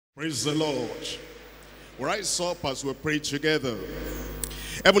Praise the Lord. We rise up as we pray together.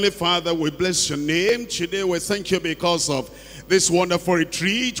 Heavenly Father, we bless your name. Today we thank you because of this wonderful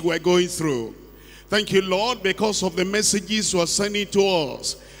retreat we're going through. Thank you, Lord, because of the messages you are sending to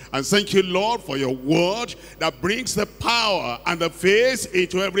us. And thank you, Lord, for your word that brings the power and the faith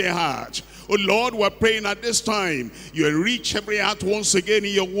into every heart. Oh Lord, we're praying at this time, you will reach every heart once again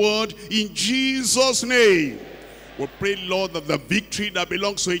in your word, in Jesus' name. We pray, Lord, that the victory that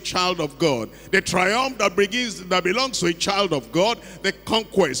belongs to a child of God, the triumph that belongs to a child of God, the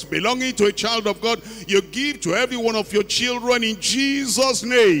conquest belonging to a child of God, you give to every one of your children in Jesus'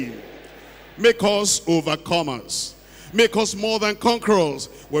 name. Make us overcomers. Make us more than conquerors.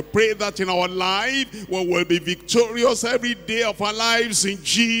 We pray that in our life, we will be victorious every day of our lives in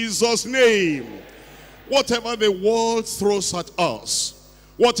Jesus' name. Whatever the world throws at us,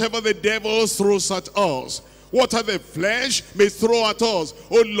 whatever the devil throws at us, whatever the flesh may throw at us,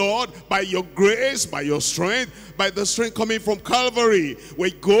 oh Lord, by your grace, by your strength, by the strength coming from Calvary, we're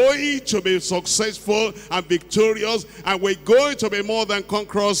going to be successful and victorious, and we're going to be more than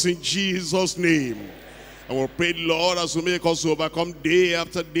conquerors in Jesus' name. And we'll pray, Lord, as you make us overcome day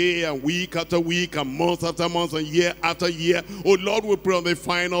after day, and week after week, and month after month, and year after year. Oh Lord, we pray on the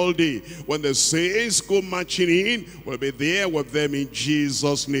final day, when the saints go marching in, we'll be there with them in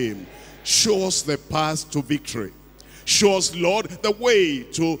Jesus' name. Show us the path to victory. Show us, Lord, the way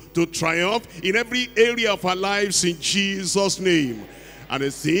to triumph in every area of our lives in Jesus' name. And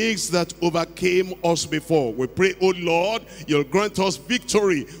the things that overcame us before, we pray, oh Lord, you'll grant us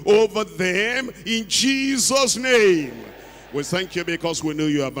victory over them in Jesus' name. We thank you because we know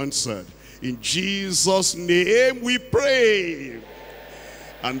you have answered. In Jesus' name we pray.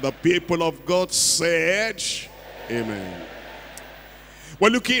 And the people of God said, amen. We're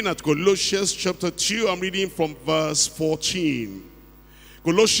looking at Colossians chapter 2. I'm reading from verse 14.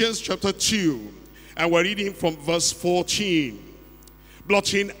 Colossians chapter 2. And we're reading from verse 14.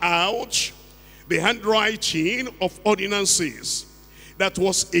 Blotting out the handwriting of ordinances that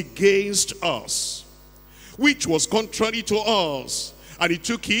was against us, which was contrary to us. And he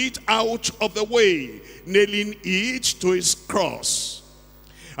took it out of the way, nailing it to his cross.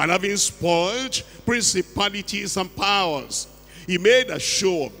 And having spoiled principalities and powers, he made a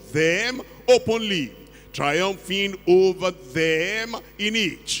show of them openly, triumphing over them in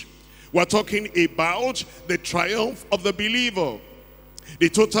it. We're talking about the triumph of the believer, the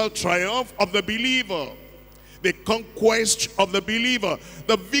total triumph of the believer, the conquest of the believer,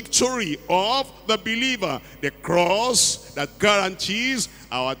 the victory of the believer, the cross that guarantees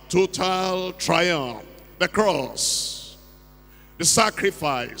our total triumph. The cross, the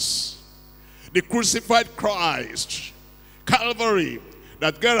sacrifice, the crucified Christ, Calvary,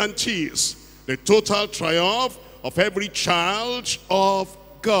 that guarantees the total triumph of every child of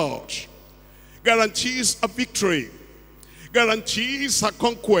God. Guarantees a victory. Guarantees a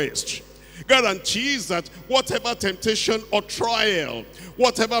conquest. Guarantees that whatever temptation or trial,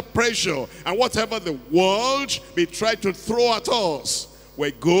 whatever pressure, and whatever the world may try to throw at us,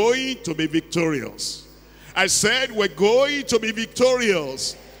 we're going to be victorious. I said we're going to be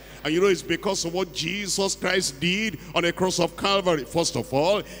victorious. And you know, it's because of what Jesus Christ did on the cross of Calvary. First of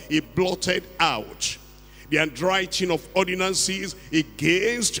all, he blotted out the handwriting of ordinances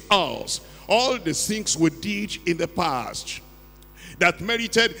against us. All the things we did in the past that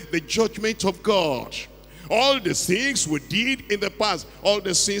merited the judgment of God. All the things we did in the past, all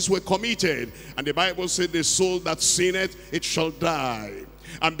the sins we committed. And the Bible said, the soul that sinneth, it shall die.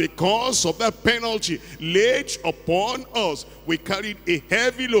 And because of that penalty laid upon us, we carried a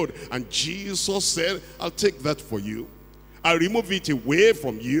heavy load. And Jesus said, I'll take that for you. I'll remove it away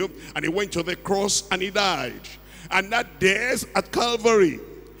from you. And he went to the cross and he died. And that death at Calvary,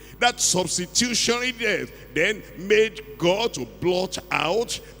 that substitutionary death, then made God to blot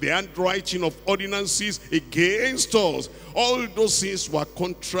out the handwriting of ordinances against us. All those things were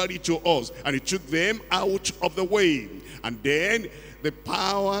contrary to us. And he took them out of the way. And then the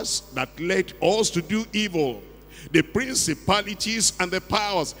powers that led us to do evil, the principalities and the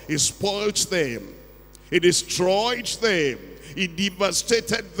powers, he spoiled them. He destroyed them. He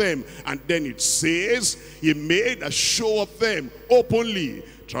devastated them. And then it says, he made a show of them openly,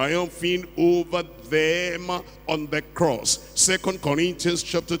 triumphing over them on the cross. 2 Corinthians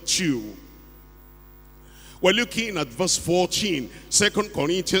chapter 2. We're looking at verse 14. 2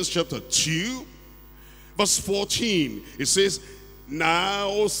 Corinthians chapter 2, verse 14. It says,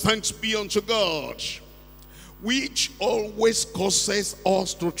 now thanks be unto God, which always causes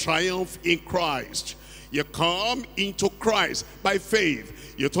us to triumph in Christ. You come into Christ by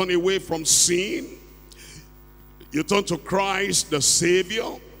faith. You turn away from sin. You turn to Christ the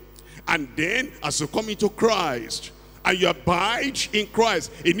Savior. And then as you come into Christ, and you abide in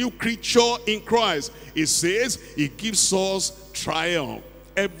Christ, a new creature in Christ, it says he gives us triumph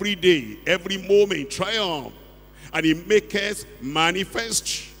every day, every moment, triumph. And he maketh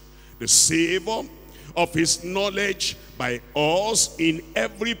manifest the savor of his knowledge by us in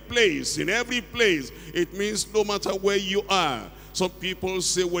every place. In every place. It means no matter where you are. Some people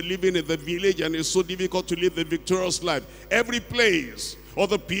say we're living in the village and it's so difficult to live the victorious life. Every place.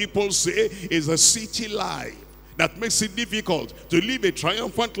 Other people say it's a city life that makes it difficult to live a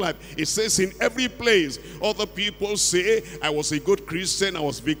triumphant life. It says in every place. Other people say, I was a good Christian, I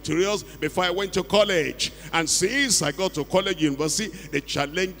was victorious before I went to college. And since I got to college, university, the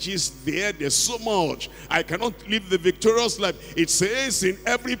challenges there, there's so much. I cannot live the victorious life. It says in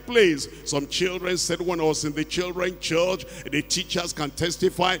every place. Some children said when I was in the children's church, the teachers can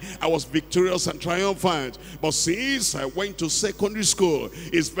testify, I was victorious and triumphant. But since I went to secondary school,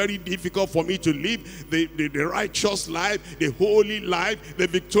 it's very difficult for me to live the righteous life, the holy life, the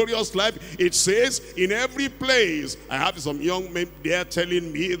victorious life. It says in every place. I have some young men there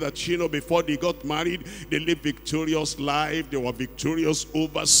telling me that, you know, before they got married, they lived victorious life. They were victorious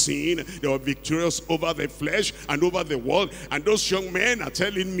over sin. They were victorious over the flesh and over the world. And those young men are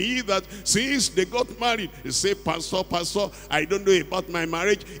telling me that since they got married, they say, Pastor, I don't know about my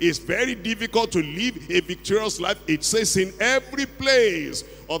marriage. It's very difficult to live a victorious life. It says in every place.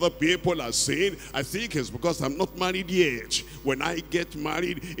 Other people are saying, I think it's because I'm not married yet. When I get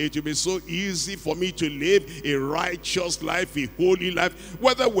married, it will be so easy for me to live a righteous life, a holy life.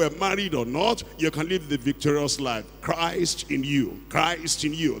 Whether we're married or not, you can live the victorious life. Christ in you,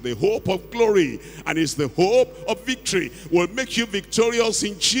 the hope of glory, and it's the hope of victory, will make you victorious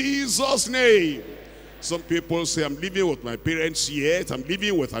in Jesus' name. Some people say, I'm living with my parents yet. I'm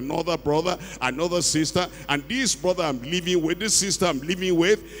living with another brother, another sister. And this brother I'm living with, this sister I'm living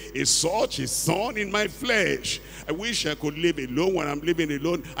with, is such a thorn in my flesh. I wish I could live alone. When I'm living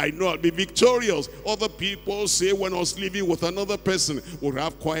alone, I know I'll be victorious. Other people say, when I was living with another person, we'll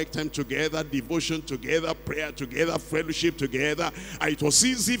have quiet time together, devotion together, prayer together, fellowship together. And it was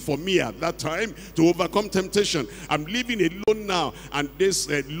easy for me at that time to overcome temptation. I'm living alone now. And this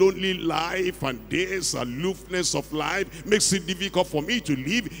lonely life and this aloofness of life makes it difficult for me to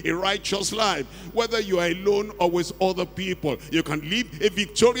live a righteous life. Whether you are alone or with other people, you can live a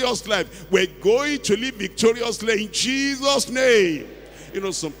victorious life. We're going to live victoriously in Jesus' name. You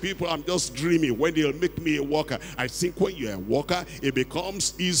know, some people, I'm just dreaming when they'll make me a worker. I think when you're a worker, it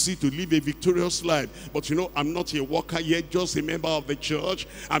becomes easy to live a victorious life. But you know, I'm not a worker yet, just a member of the church.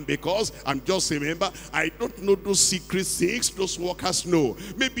 And because I'm just a member, I don't know those secret things those workers know.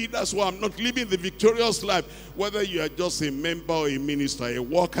 Maybe that's why I'm not living the victorious life. Whether you are just a member or a minister, a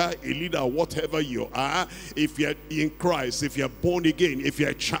worker, a leader, whatever you are, if you're in Christ, if you're born again, if you're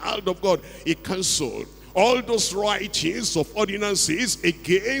a child of God, He cancelled all those writings of ordinances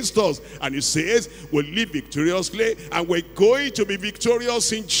against us. And He says, we'll live victoriously, and we're going to be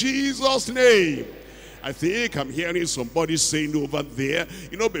victorious in Jesus' name. I think I'm hearing somebody saying over there,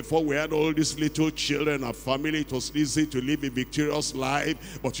 you know, before we had all these little children and family, it was easy to live a victorious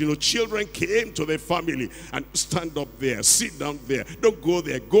life. But you know, children came to the family and stand up there, sit down there, don't go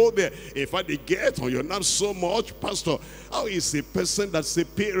there, go there. In fact, they get on your nerves so much. Pastor, how is a person that's a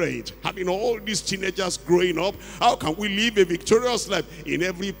parent, having all these teenagers growing up, how can we live a victorious life in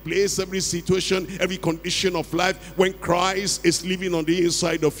every place, every situation, every condition of life, when Christ is living on the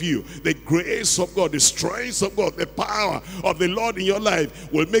inside of you? The grace of God, the strength of God, the power of the Lord in your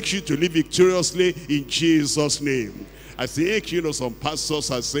life will make you to live victoriously in Jesus' name. I think, you know, some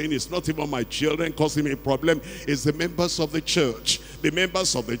pastors are saying it's not even my children causing me a problem, it's the members of the church. The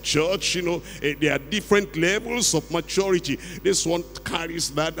members of the church, you know, there are different levels of maturity. This one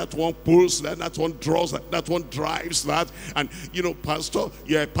carries that, that one pulls that, that one draws that, that one drives that. And, you know, pastor,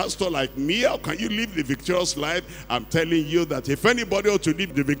 you're a pastor like me, how can you live the victorious life? I'm telling you that if anybody ought to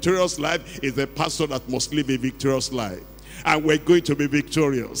live the victorious life, it's the pastor that must live a victorious life. And we're going to be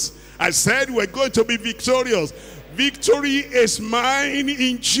victorious. I said we're going to be victorious. Victory is mine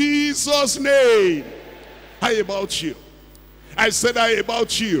in Jesus' name. How about you? I said, how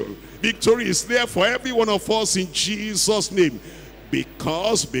about you? Victory is there for every one of us in Jesus' name.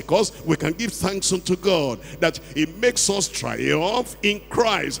 Because we can give thanks unto God that He makes us triumph in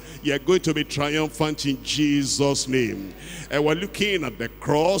Christ. You are going to be triumphant in Jesus' name. And we're looking at the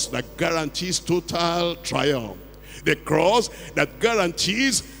cross that guarantees total triumph. The cross that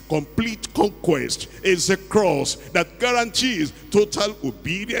guarantees complete conquest. It's a cross that guarantees total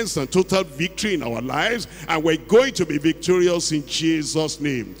obedience and total victory in our lives, and we're going to be victorious in Jesus'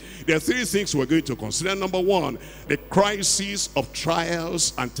 name. There are three things we're going to consider. Number one, the crisis of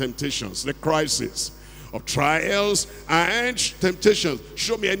trials and temptations. The crisis of trials and temptations.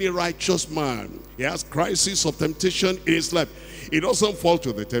 Show me any righteous man. He has crisis of temptation in his life. He doesn't fall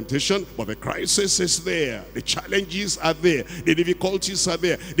to the temptation, but the crisis is there. The challenges are there. The difficulties are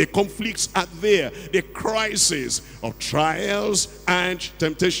there. The conflicts are there. The crisis of trials and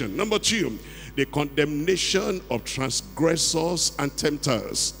temptation. Number two, the condemnation of transgressors and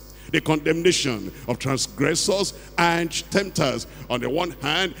tempters. The condemnation of transgressors and tempters. On the one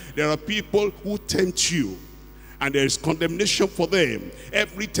hand, there are people who tempt you, and there is condemnation for them.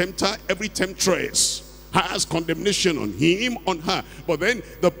 Every tempter, every temptress has condemnation on him, on her. But then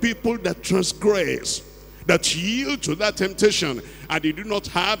the people that transgress, that yield to that temptation, and they do not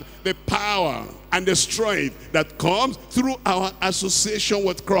have the power and the strength that comes through our association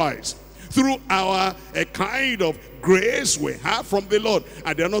with Christ, through our kind of grace we have from the Lord,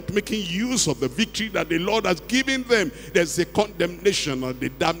 and they're not making use of the victory that the Lord has given them. There's the condemnation or the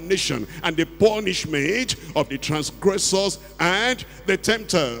damnation and the punishment of the transgressors and the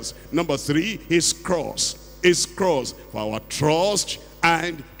tempters. Number three, his cross. His cross for our trust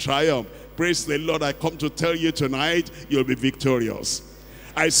and triumph. Praise the Lord. I come to tell you tonight, you'll be victorious.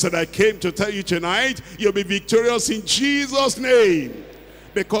 I said I came to tell you tonight, you'll be victorious in Jesus' name.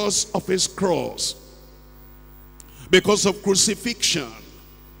 Because of his cross, because of crucifixion,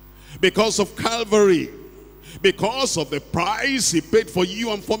 because of Calvary, because of the price he paid for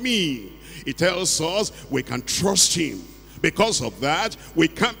you and for me. He tells us we can trust him. Because of that, we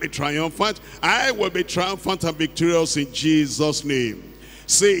can be triumphant. I will be triumphant and victorious in Jesus' name.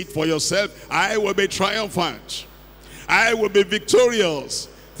 Say it for yourself. I will be triumphant. I will be victorious.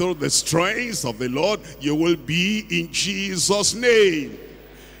 Through the strength of the Lord, you will be in Jesus' name.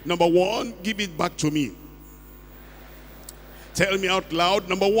 Number one, give it back to me. Tell me out loud.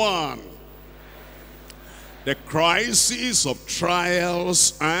 Number one, the crisis of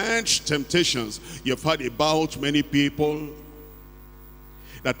trials and temptations. You've heard about many people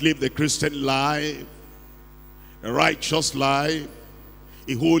that live the Christian life, a righteous life,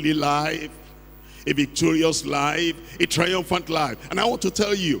 a holy life, a victorious life, a triumphant life. And I want to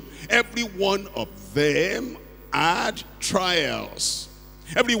tell you, every one of them had trials.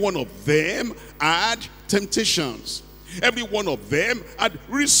 Every one of them had temptations. Every one of them had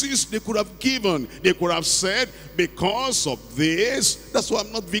risks they could have given. They could have said, because of this, that's why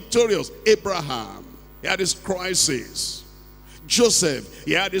I'm not victorious. Abraham, he had his crisis. Joseph,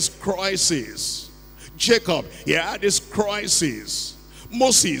 he had his crisis. Jacob, he had his crisis.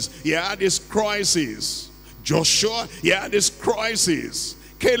 Moses, he had his crisis. Joshua, he had his crisis.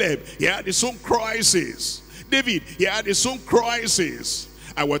 Caleb, he had his own crisis. David, he had his own crisis.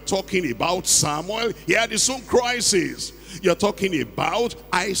 And we're talking about Samuel, he had his own crisis. You're talking about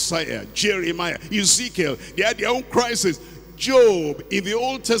Isaiah, Jeremiah, Ezekiel, they had their own crisis. Job in the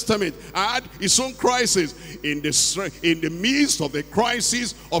Old Testament had his own crisis. In the midst of the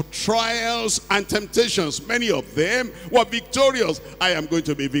crisis of trials and temptations, many of them were victorious. I am going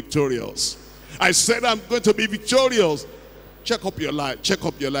to be victorious. I said I'm going to be victorious. Check up your life. Check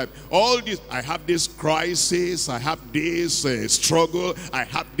up your life. All this, I have this crisis, I have this struggle, I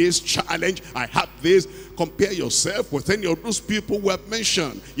have this challenge, I have this. Compare yourself with any of those people we have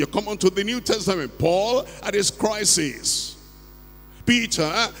mentioned. You come onto the New Testament. Paul had his crisis.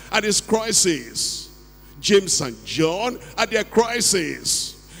 Peter had his crisis. James and John had their crisis.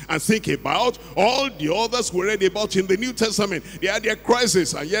 And think about all the others we read about in the New Testament. They had their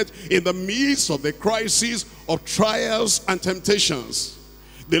crisis, and yet in the midst of the crisis of trials and temptations,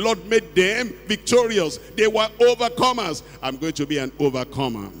 the Lord made them victorious. They were overcomers. I'm going to be an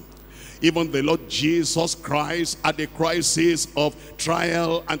overcomer. Even the Lord Jesus Christ had a crisis of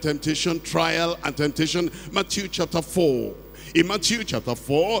trial and temptation. Matthew chapter 4. In Matthew chapter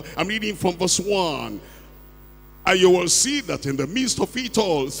 4, I'm reading from verse 1. And you will see that in the midst of it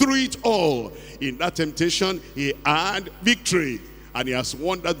all, through it all, in that temptation, he had victory. And he has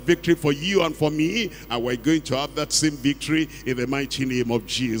won that victory for you and for me. And we're going to have that same victory in the mighty name of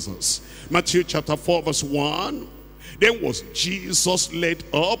Jesus. Matthew chapter 4 verse 1. Then was Jesus led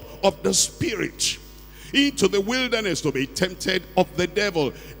up of the Spirit into the wilderness to be tempted of the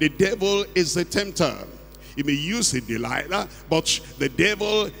devil. The devil is the tempter. He may use a Delilah, but the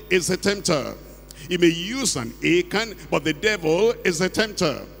devil is the tempter. He may use an Achan, but the devil is a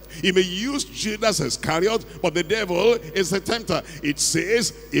tempter. He may use Judas Iscariot, but the devil is the tempter. It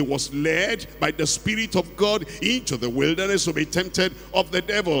says he was led by the Spirit of God into the wilderness to be tempted of the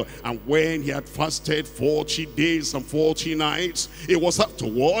devil. And when he had fasted 40 days and 40 nights, he was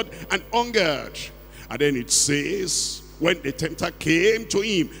afterward and hungered. And then it says, when the tempter came to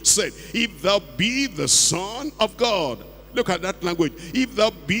him, said, if thou be the Son of God. Look at that language. If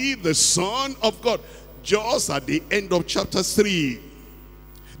thou be the Son of God. Just at the end of chapter 3,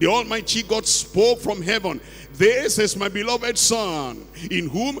 the Almighty God spoke from heaven, this is my beloved Son, in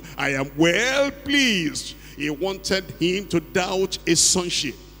whom I am well pleased. He wanted him to doubt his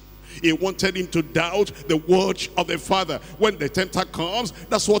sonship. He wanted him to doubt the word of the Father. When the tempter comes,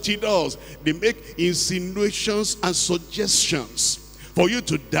 that's what he does. They make insinuations and suggestions for you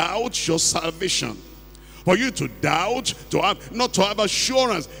to doubt your salvation. For you to doubt, not to have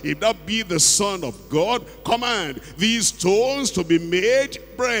assurance. If that be the Son of God, command these stones to be made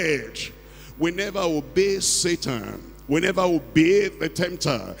bread. We never obey Satan. We never obey the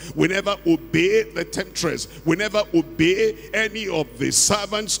tempter. We never obey the temptress. We never obey any of the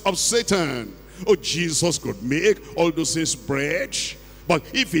servants of Satan. Oh, Jesus could make all those things bread. But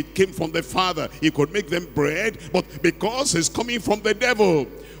if it came from the Father, he could make them bread. But because it's coming from the devil,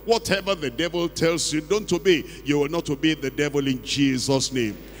 whatever the devil tells you, don't obey. You will not obey the devil in Jesus'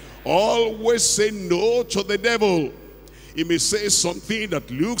 name. Always say no to the devil. He may say something that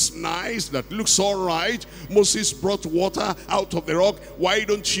looks nice, that looks all right. Moses brought water out of the rock. Why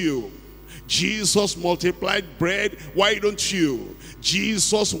don't you? Jesus multiplied bread. Why don't you?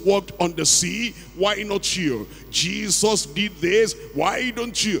 Jesus walked on the sea. Why not you? Jesus did this. Why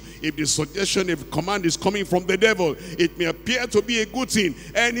don't you? If the suggestion, if command is coming from the devil, it may appear to be a good thing.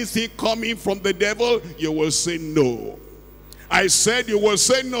 Anything coming from the devil, you will say no. I said you will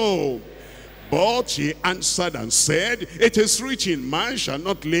say no. But he answered and said, it is written, man shall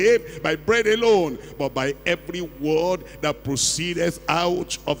not live by bread alone, but by every word that proceedeth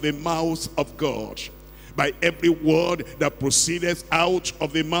out of the mouth of God. By every word that proceedeth out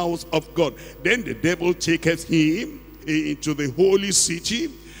of the mouth of God. Then the devil taketh him into the holy city,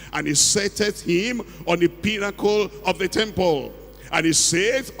 and he setteth him on the pinnacle of the temple. And he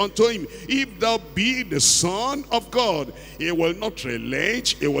saith unto him, if thou be the Son of God. He will not relent,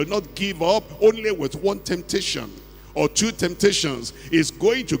 he will not give up, only with one temptation or two temptations. He's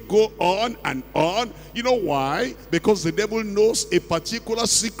going to go on and on. You know why? Because the devil knows a particular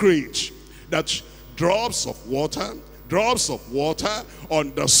secret, that drops of water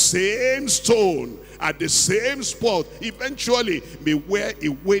on the same stone, at the same spot, eventually may wear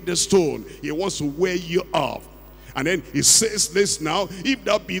away the stone. He wants to wear you up. And then he says this now, if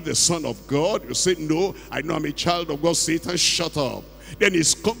thou be the Son of God. You say, no, I know I'm a child of God. Satan, shut up. Then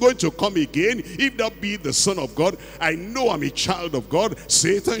he's going to come again, if thou be the Son of God. I know I'm a child of God.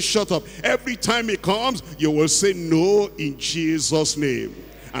 Satan, shut up. Every time he comes, you will say no in Jesus' name.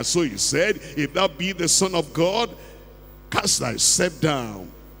 And so he said, if thou be the Son of God, cast thyself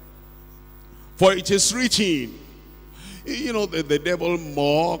down. For it is written. You know, the devil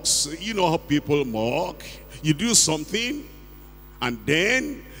mocks. You know how people mock. You do something, and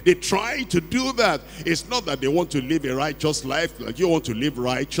then they try to do that. It's not that they want to live a righteous life like you want to live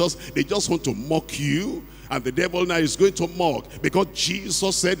righteous. They just want to mock you. And the devil now is going to mock, because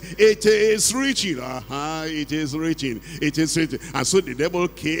Jesus said, it is written. It is written. It is written. And so the devil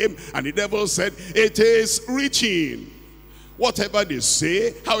came, and the devil said, it is written. Whatever they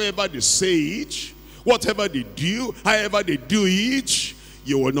say, however they say it, whatever they do, however they do it,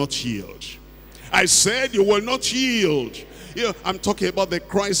 you will not yield. I said you will not yield. You know, I'm talking about the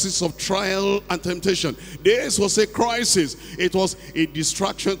crisis of trial and temptation. This was a crisis. It was a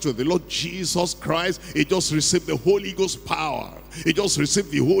distraction to the Lord Jesus Christ. He just received the Holy Ghost power. He just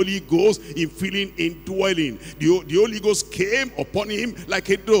received the Holy Ghost in filling, indwelling. The Holy Ghost came upon him like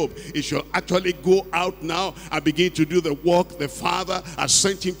a dove. He shall actually go out now and begin to do the work the Father has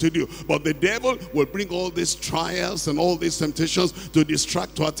sent him to do. But the devil will bring all these trials and all these temptations to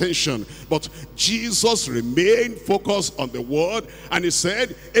distract our attention. But Jesus remained focused on the word, and he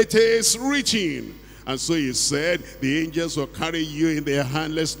said, it is written. And so he said, the angels will carry you in their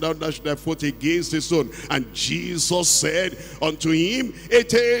hand, lest thou dash thy foot against the stone. And Jesus said unto him,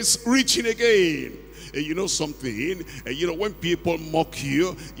 it is written again. You know something, you know, when people mock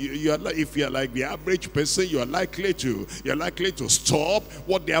you, you are like, if you are like the average person, you are likely to stop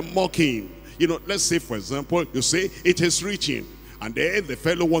what they are mocking. You know, let's say, for example, you say, it is written. And then the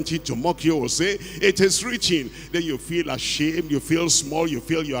fellow wanting to mock you will say, it is written. Then you feel ashamed, you feel small, you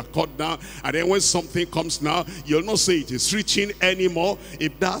feel you are cut down. And then when something comes now, you'll not say it is written anymore.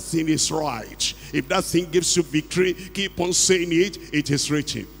 If that thing is right, if that thing gives you victory, keep on saying it, it is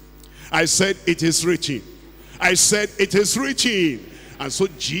written. I said, it is written. I said, it is written. And so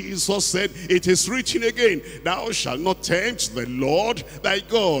Jesus said, it is written again, thou shalt not tempt the Lord thy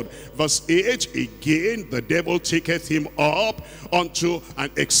God. Verse 8, again the devil taketh him up unto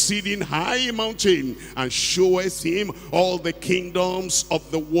an exceeding high mountain, and showeth him all the kingdoms of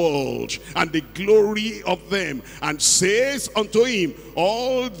the world, and the glory of them, and says unto him,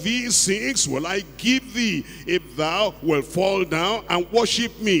 all these things will I give thee, if thou wilt fall down and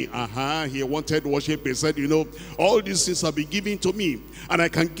worship me. He wanted worship. He said, you know, all these things have been given to me, and I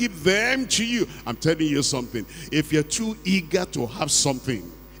can give them to you. I'm telling you something. If you're too eager to have something,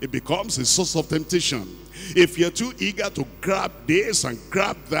 it becomes a source of temptation. If you're too eager to grab this and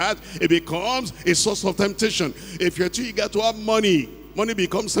grab that, it becomes a source of temptation. If you're too eager to have money, money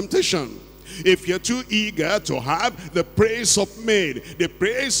becomes temptation. If you're too eager to have the praise of men, the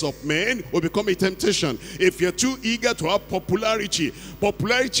praise of men will become a temptation. If you're too eager to have popularity,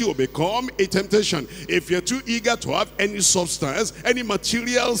 popularity will become a temptation. If you're too eager to have any substance, any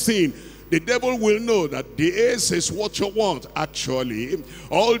material thing, the devil will know that this is what you want. Actually,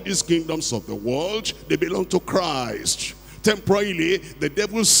 all these kingdoms of the world, they belong to Christ. Temporarily, the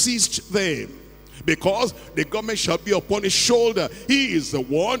devil seized them, because the government shall be upon his shoulder. He is the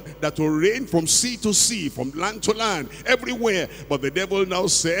one that will reign from sea to sea, from land to land, everywhere. But the devil now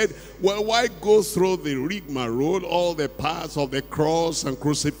said, well, why go through the rigmarole, all the paths of the cross and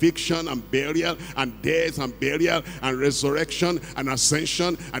crucifixion and burial and death and burial and resurrection and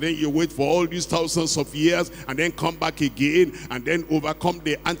ascension, and then you wait for all these thousands of years and then come back again and then overcome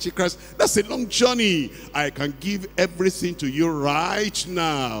the Antichrist? That's a long journey. I can give everything to you right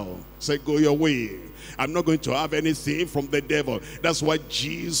now. Say, go your way. I'm not going to have anything from the devil. That's why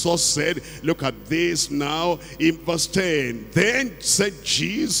Jesus said, look at this now in verse 10. Then said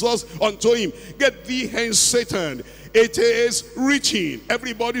Jesus unto him, get thee hence, Satan. It is written.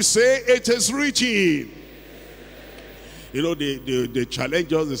 Everybody say, it is written. You know, they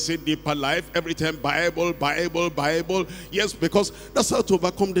challenge us, they say deeper life, every time Bible, Bible, Bible. Yes, because that's how to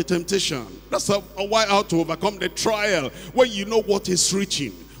overcome the temptation. That's how to overcome the trial. When you know what is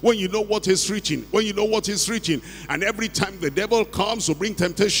written. When you know what is written, when you know what is written, and every time the devil comes to bring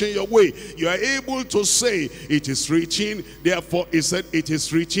temptation your way, you are able to say, it is written. Therefore he said, it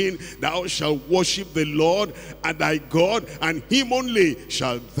is written, thou shalt worship the Lord and thy God, and him only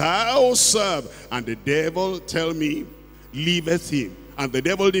shalt thou serve. And the devil, tell me, leaveth him. And the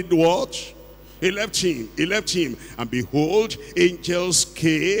devil did what? He left him, and behold, angels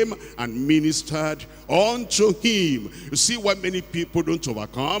came and ministered unto him. You see why many people don't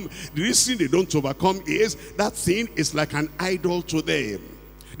overcome? The reason they don't overcome is that thing is like an idol to them.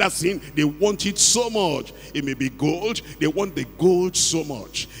 That thing, they want it so much. It may be gold, they want the gold so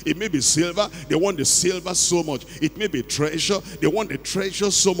much. It may be silver, they want the silver so much. It may be treasure, they want the treasure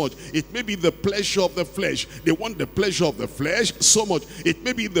so much. It may be the pleasure of the flesh, they want the pleasure of the flesh so much. It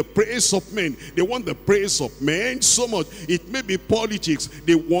may be the praise of men, they want the praise of men so much. It may be politics,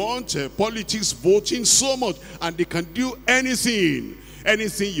 they want politics voting so much. And they can do anything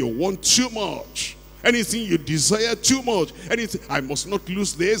you want too much. Anything you desire too much, anything, I must not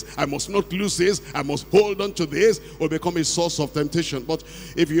lose this, I must not lose this, I must hold on to this, will become a source of temptation. But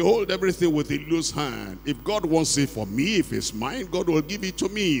if you hold everything with a loose hand, if God wants it for me, if it's mine, God will give it to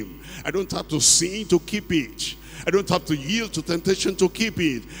me. I don't have to sin to keep it. I don't have to yield to temptation to keep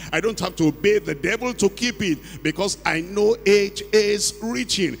it. I don't have to obey the devil to keep it, because I know it is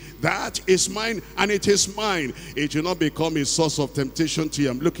written. That is mine and it is mine. It will not become a source of temptation to you.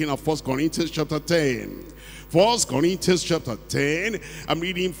 I'm looking at 1 Corinthians chapter 10. 1 Corinthians chapter 10, I'm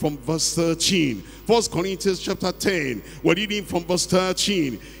reading from verse 13. 1 Corinthians chapter 10, we're reading from verse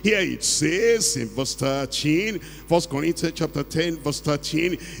 13. Here it says in verse 13, 1 Corinthians chapter 10, verse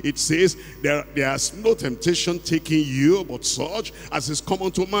 13, it says, there's no temptation taking you, but such as is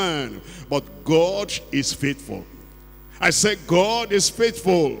common to man. But God is faithful. I said, God is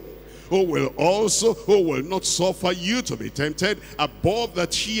faithful, who will not suffer you to be tempted above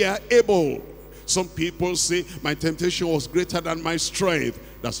that ye are able. Some people say, my temptation was greater than my strength.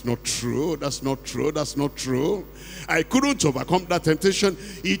 That's not true, that's not true, that's not true. I couldn't overcome that temptation.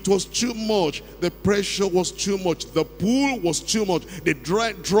 It was too much. The pressure was too much. The pull was too much. The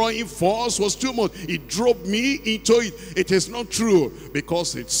drawing force was too much. It drove me into it. It is not true,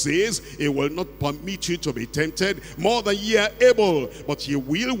 because it says, it will not permit you to be tempted more than ye are able. But ye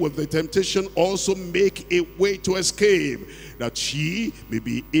will with the temptation also make a way to escape, that ye may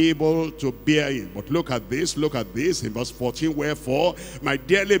be able to bear it. But look at this in verse 14. Wherefore, my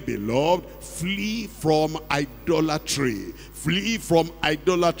dearly beloved, flee from idolatry. Flee from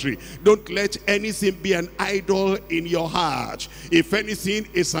idolatry. Don't let anything be an idol in your heart. If anything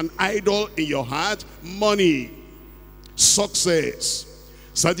is an idol in your heart, money, success,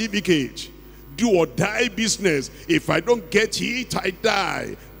 certificate, do or die business. If I don't get it, I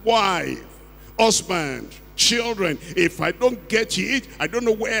die. Wife, husband, children. If I don't get it, I don't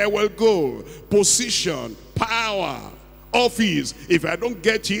know where I will go. Position, power, office. If I don't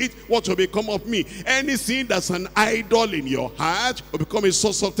get it, what will become of me? Anything that's an idol in your heart will become a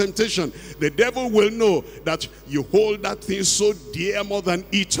source of temptation. The devil will know that you hold that thing so dear, more than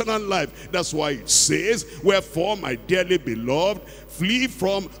eternal life. That's why it says, wherefore, my dearly beloved, flee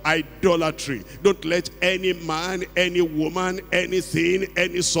from idolatry. Don't let any man, any woman, anything,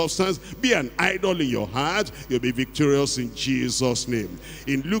 any substance be an idol in your heart. You'll be victorious in Jesus' name.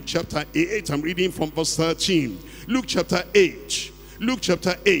 In Luke chapter 8, I'm reading from verse 13. Luke chapter 8. Luke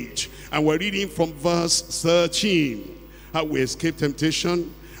chapter 8. And we're reading from verse 13. How we escape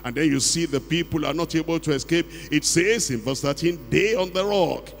temptation. And then you see the people are not able to escape. It says in verse 13, they on the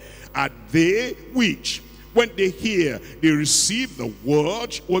rock are they which, when they hear, they receive the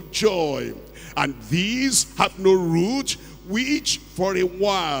word with joy. And these have no root, which for a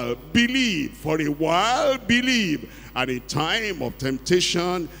while believe. For a while believe. At a time of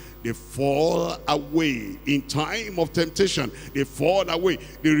temptation, they fall away. In time of temptation, they fall away.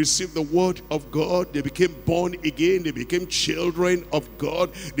 They receive the word of God. They became born again. They became children of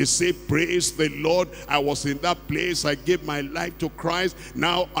God. They say, praise the Lord. I was in that place. I gave my life to Christ.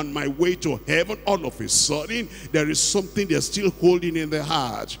 Now on my way to heaven, all of a sudden, there is something they're still holding in their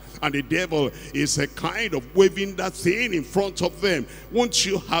heart. And the devil is a kind of waving that thing in front of them. Won't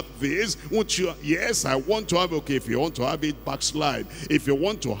you have this? Won't you? Yes, I want to have. Okay, if you want to have it, backslide. If you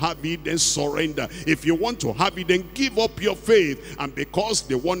want to have it, then surrender. If you want to have it, then give up your faith. And because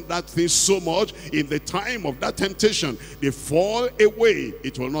they want that thing so much, in the time of that temptation, they fall away.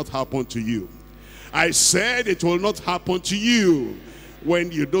 It will not happen to you. I said it will not happen to you.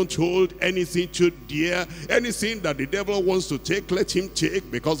 When you don't hold anything too dear, anything that the devil wants to take, let him take,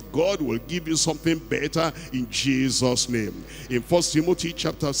 because God will give you something better in Jesus' name. In 1 Timothy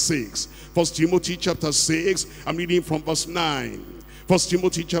chapter 6, 1 Timothy chapter 6, I'm reading from verse 9. 1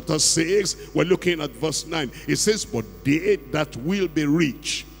 Timothy chapter 6, we're looking at verse 9. It says, but they that will be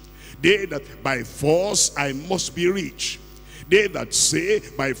rich, they that by force I must be rich. They that say,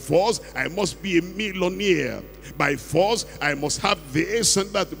 by force I must be a millionaire. By force I must have this and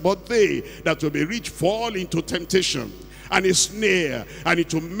that. But they that will be rich fall into temptation and a snare, and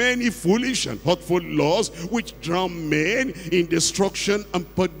into many foolish and hurtful laws, which drown men in destruction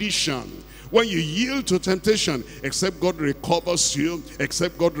and perdition. When you yield to temptation, except God recovers you,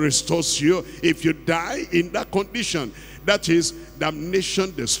 except God restores you, if you die in that condition, that is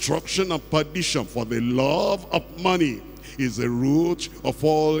damnation, destruction, and perdition. For the love of money is the root of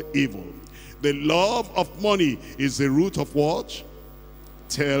all evil. The love of money is the root of what?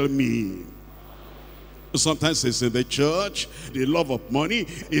 Tell me. Sometimes it's in the church. The love of money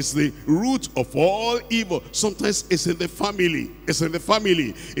is the root of all evil. Sometimes it's in the family. It's in the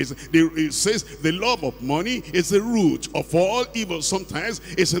family. It says the love of money is the root of all evil. Sometimes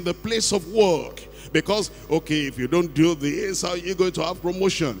it's in the place of work. Because, okay, if you don't do this, how are you going to have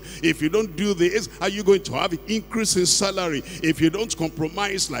promotion? If you don't do this, how are you going to have increase in salary? If you don't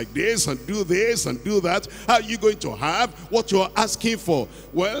compromise like this and do that, how are you going to have what you're asking for?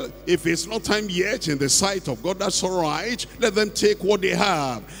 Well, if it's not time yet in the sight of God, that's all right. Let them take what they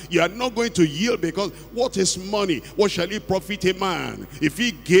have. You are not going to yield, because what is money? What shall it profit a man if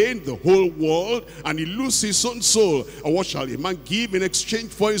he gain the whole world and he lose his own soul? Or what shall a man give in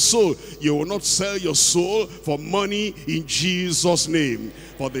exchange for his soul? You will not sell your soul for money in Jesus' name.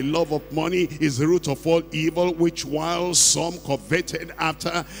 For the love of money is the root of all evil, which while some coveted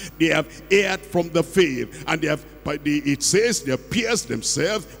after, they have erred from the faith, and it says they have pierced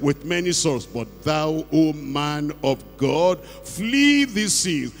themselves with many swords. But thou, O man of God, flee these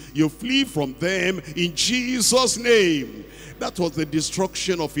sins. You flee from them in Jesus' name. That was the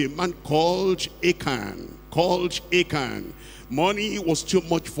destruction of a man called Achan. Money was too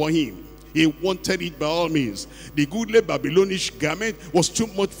much for him. He wanted it by all means. The goodly Babylonish garment was too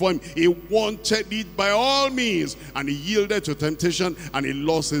much for him. He wanted it by all means. And he yielded to temptation, and he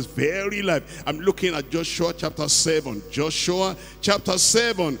lost his very life. I'm looking at Joshua chapter 7. Joshua chapter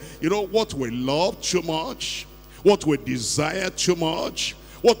 7. You know what we love too much? What we desire too much?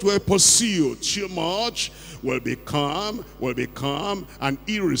 What we pursue too much? will become an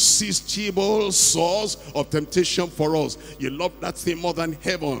irresistible source of temptation for us. You love that thing more than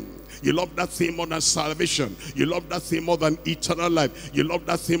heaven. You love that thing more than salvation. You love that thing more than eternal life. You love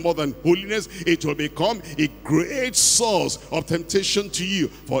that thing more than holiness. It will become a great source of temptation to you.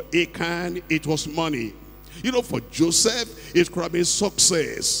 For Achan, it was money. You know, for Joseph, it could have been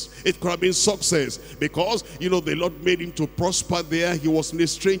success. It could have been success because, you know, the Lord made him to prosper there. He was in a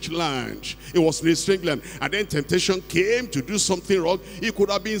strange land. He was in a strange land. And then temptation came to do something wrong. He could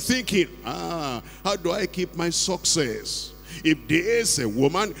have been thinking, how do I keep my success? If there's a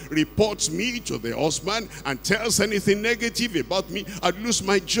woman reports me to the husband and tells anything negative about me, I'd lose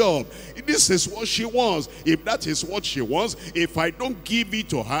my job. This is what she wants. If that is what she wants, if I don't give it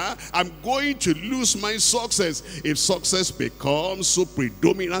to her, I'm going to lose my success. If success becomes so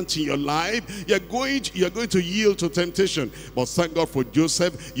predominant in your life, you're going to yield to temptation. But thank God for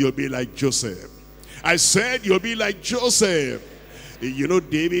Joseph, you'll be like Joseph. I said you'll be like Joseph. You know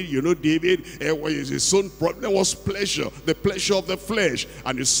David, his own problem was pleasure, the pleasure of the flesh.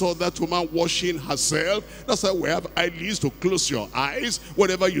 And you saw that woman washing herself. That's why we have eyelids to close your eyes.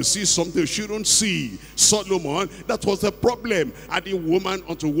 Whenever you see something you shouldn't see. Solomon, that was the problem. Adding woman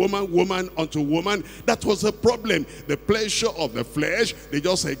unto woman, woman unto woman. That was the problem. The pleasure of the flesh, they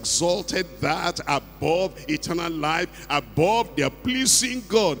just exalted that above eternal life, above their pleasing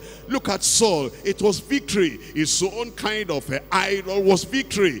God. Look at Saul. It was victory. His own kind of idol was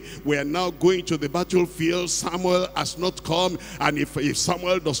victory. We are now going to the battlefield. Samuel has not come, and if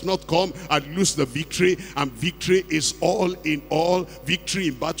Samuel does not come, I'd lose the victory. And victory is all in all. Victory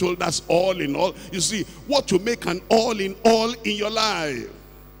in battle, that's all in all. You see, what to make an all in your life?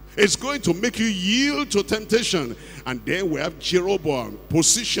 It's going to make you yield to temptation. And then we have Jeroboam,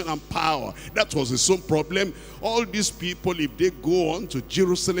 position and power. That was his own problem. All these people, if they go on to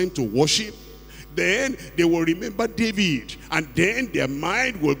Jerusalem to worship, then they will remember David, and then their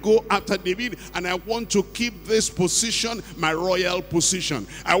mind will go after David. And I want to keep this position, my royal position.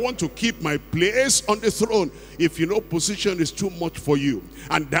 I want to keep my place on the throne. If you know position is too much for you,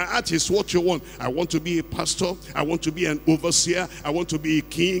 and that is what you want. I want to be a pastor. I want to be an overseer. I want to be a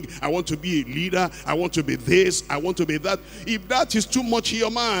king. I want to be a leader. I want to be this. I want to be that. If that is too much in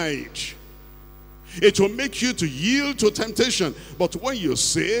your mind, it will make you to yield to temptation. But when you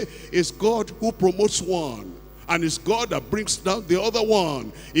say, it's God who promotes one, and it's God that brings down the other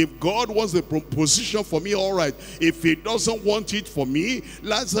one. If God wants the position for me, all right. If he doesn't want it for me,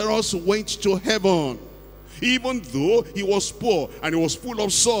 Lazarus went to heaven. Even though he was poor and he was full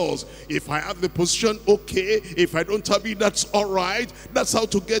of sores. If I have the position, okay. If I don't have it, that's all right. That's how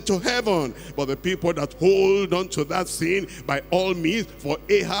to get to heaven. But the people that hold on to that thing, by all means, for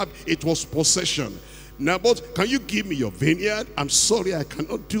Ahab, it was possession. Naboth, can you give me your vineyard? I'm sorry, I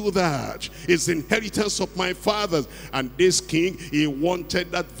cannot do that. It's the inheritance of my fathers. And this king, he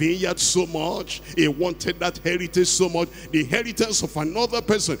wanted that vineyard so much. He wanted that heritage so much. The inheritance of another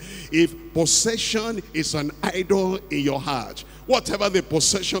person. If possession is an idol in your heart, whatever the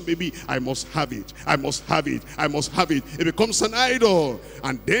possession may be, I must have it. I must have it. I must have it. It becomes an idol.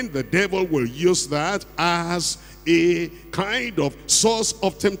 And then the devil will use that as a kind of source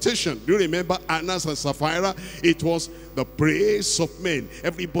of temptation. Do you remember Annas and Sapphira? It was the praise of men.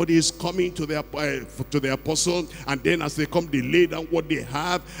 Everybody is coming to the apostle, and then as they come, they lay down what they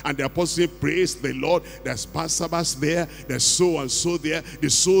have, and the apostle praise the Lord. There's Barsabbas there, there's so and so there. They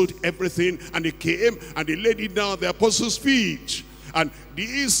sold everything, and they came and they laid it down at the apostles' feet. And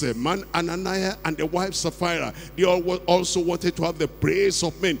this man Ananias and the wife Sapphira, they also wanted to have the praise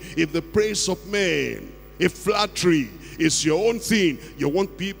of men. If the praise of men, if flattery is your own thing, you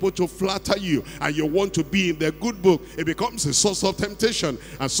want people to flatter you, and you want to be in their good book, it becomes a source of temptation.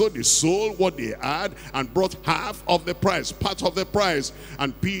 And so they sold what they had and brought half of the price, part of the price.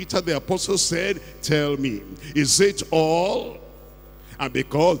 And Peter the apostle said, tell me, is it all? And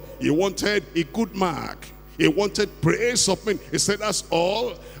because he wanted a good mark, he wanted praise of men, he said, that's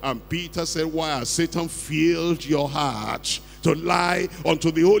all. And Peter said, why has Satan filled your heart to lie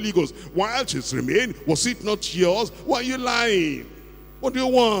unto the Holy Ghost? While it remained, was it not yours? Why are you lying? What do you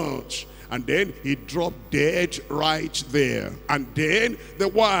want? And then he dropped dead right there. And then the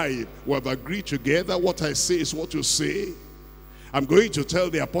wife, we have agreed together, what I say is what you say. I'm going to tell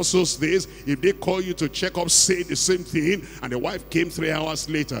the apostles this. If they call you to check up, say the same thing. And the wife came 3 hours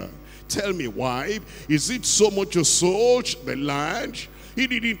later. Tell me, wife, is it so much you sold the land? He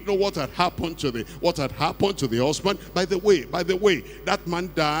didn't know what had happened to the husband. By the way, that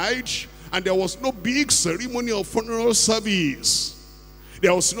man died, and there was no big ceremony of funeral service.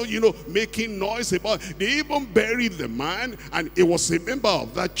 There was no, making noise about. They even buried the man, and he was a member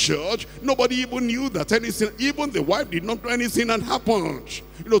of that church. Nobody even knew that anything, even the wife did not know anything had happened.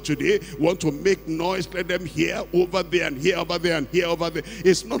 Today, we want to make noise, let them hear over there and hear over there and hear over there.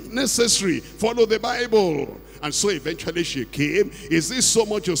 It's not necessary. Follow the Bible. And so eventually she came. Is this so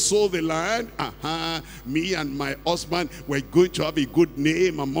much you sold the land? Me and my husband, we're going to have a good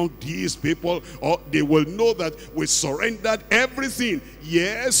name among these people. Or they will know that we surrendered everything.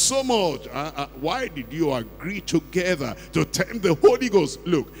 Yes, so much. Why did you agree together to tempt the Holy Ghost?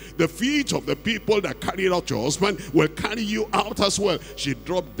 Look, the feet of the people that carried out your husband will carry you out as well. She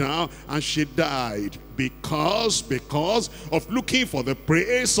dropped down and she died because of looking for the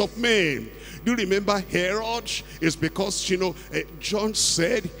praise of men. Do you remember Herod? It's because, John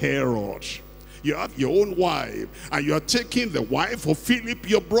said, Herod, you have your own wife, and you are taking the wife of Philip,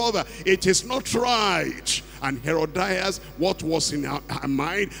 your brother. It is not right. And Herodias, what was in her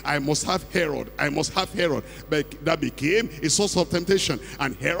mind? I must have Herod. I must have Herod. But that became a source of temptation.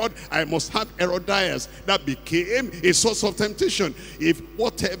 And Herod, I must have Herodias. That became a source of temptation. If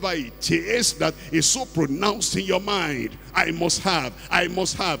whatever it is that is so pronounced in your mind, I must have, I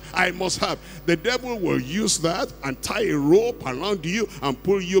must have, I must have. The devil will use that and tie a rope around you and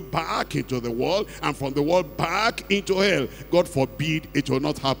pull you back into the world, and from the world back into hell. God forbid it will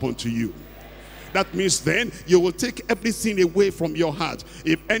not happen to you. That means then you will take everything away from your heart.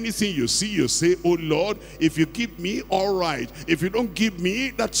 If anything you see, you say, oh Lord, if you give me, all right. If you don't give me,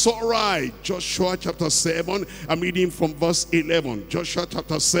 that's all right. Joshua chapter 7, I'm reading from verse 11. Joshua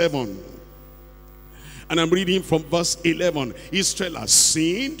chapter 7. And I'm reading from verse 11. Israel has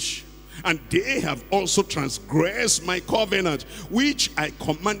sinned, and they have also transgressed my covenant, which I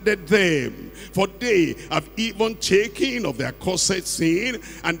commanded them. For they have even taken of their cursed sin,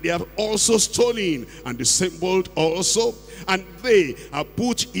 and they have also stolen, and dissembled also, and they have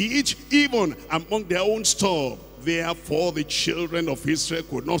put it even among their own store. Therefore the children of Israel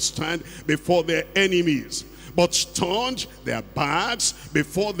could not stand before their enemies, but turned their backs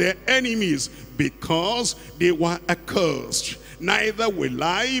before their enemies, because they were accursed. Neither will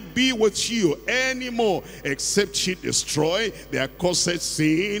I be with you anymore, except ye destroy their cursed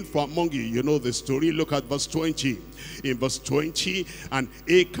sin from among you. You know the story. Look at verse 20. In verse 20, and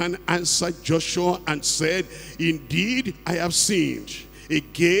Achan answered Joshua and said, indeed I have sinned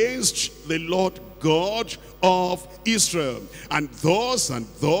against the Lord God of Israel, and thus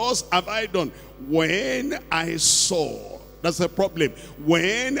have I done. When I saw, that's the problem.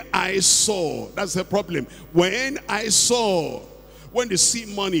 When I saw, that's the problem. When I saw, when they see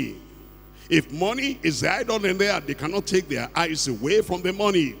money, if money is the idol in there, they cannot take their eyes away from the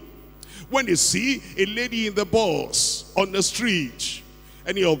money. When they see a lady in the bus, on the street,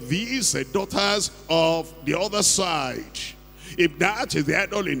 any of these daughters of the other side, if that is the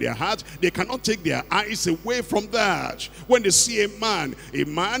idol in their heart, they cannot take their eyes away from that. When they see a man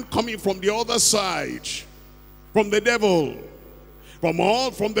coming from the other side, from the devil,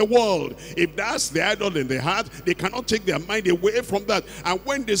 from the world, if that's the idol in their heart, they cannot take their mind away from that. And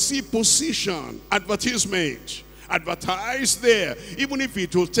when they see position, advertisement, advertised there, even if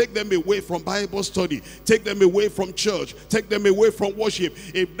it will take them away from Bible study, take them away from church, take them away from worship,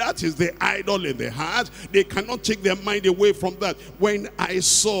 if that is the idol in their heart, they cannot take their mind away from that. When I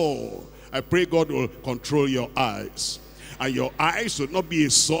saw, I pray God will control your eyes, and your eyes will not be a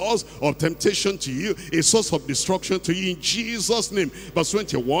source of temptation to you, a source of destruction to you, in Jesus' name. Verse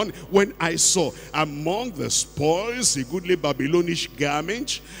 21, when I saw among the spoils a goodly Babylonish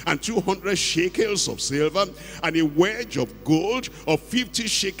garment, and 200 shekels of silver, and a wedge of gold of 50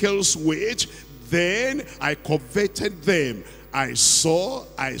 shekels weight, then I coveted them. I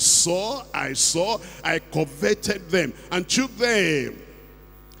coveted them and took them.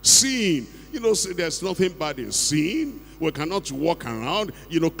 Sin. There's nothing bad in sin. We cannot walk around,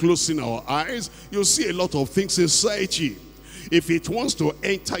 closing our eyes. You'll see a lot of things inside you. If it wants to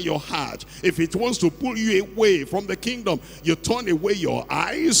enter your heart, if it wants to pull you away from the kingdom, you turn away your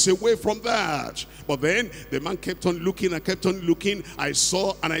eyes away from that. But then the man kept on looking and kept on looking. I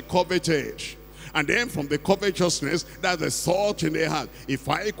saw and I coveted. And then from the covetousness, that's the thought in their heart. If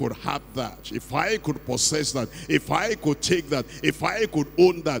I could have that, if I could possess that, if I could take that, if I could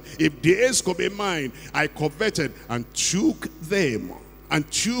own that, if this could be mine, I coveted and took them. And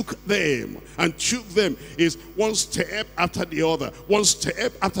took them. And took them is one step after the other. One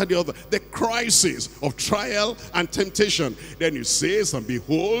step after the other. The crisis of trial and temptation. Then it says, and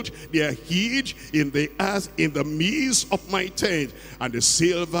behold, they are hid in the earth in the midst of my tent, and the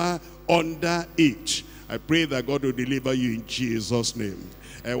silver under it. I pray that God will deliver you in Jesus' name.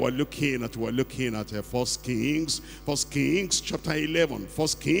 We're looking at 1 Kings chapter 11. 1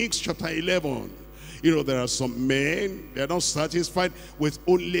 Kings chapter 11. You know, there are some men, they're not satisfied with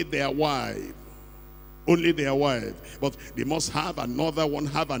only their wife. Only their wife. But they must have another one,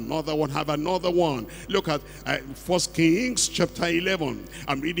 have another one, have another one. Look at 1 Kings chapter 11.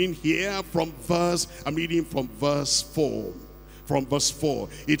 I'm reading from verse 4. From verse 4.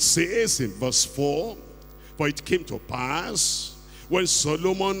 It says in verse 4, for it came to pass, when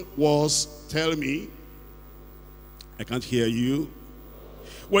Solomon was, tell me, I can't hear you.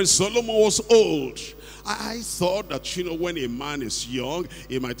 When Solomon was old, I thought that, you know, when a man is young,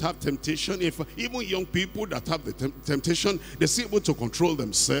 he might have temptation. If even young people that have the temptation, they're still able to control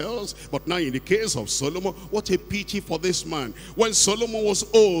themselves. But now in the case of Solomon, what a pity for this man. When Solomon was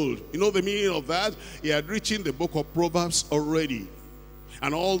old, you know the meaning of that? He had written the book of Proverbs already.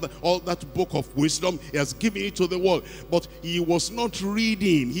 And all that book of wisdom, he has given it to the world. But he was not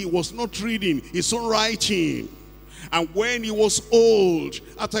reading. He was not reading his own writing. And when he was old,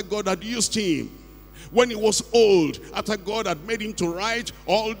 after God had used him, when he was old, after God had made him to write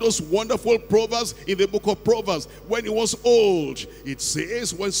all those wonderful proverbs in the book of Proverbs, when he was old, it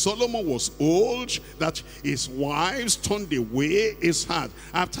says when Solomon was old, that his wives turned away his heart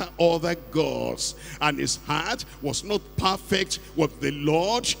after other gods, and his heart was not perfect with the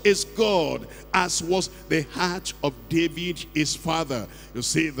Lord his God, as was the heart of David his father. You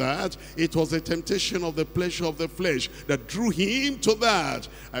see that? It was the temptation of the pleasure of the flesh that drew him to that.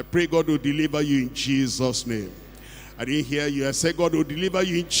 I pray God will deliver you in Jesus' name. I didn't hear you. I said God will deliver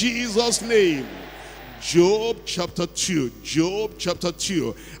you in Jesus' name. Job chapter 2. Job chapter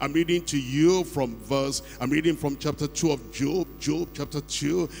 2. I'm reading to you from chapter 2 of Job. Job chapter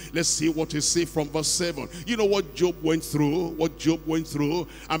 2. Let's see what he says from verse 7. You know what Job went through? What Job went through?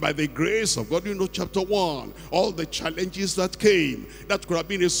 And by the grace of God, you know chapter 1. All the challenges that came. That could have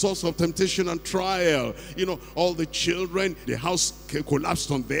been a source of temptation and trial. You know, all the children, the house collapsed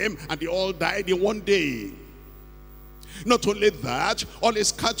on them and they all died in one day. Not only that, all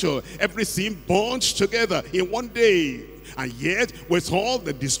his cattle, everything burned together in one day. And yet, with all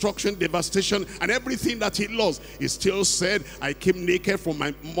the destruction, devastation, and everything that he lost, he still said, I came naked from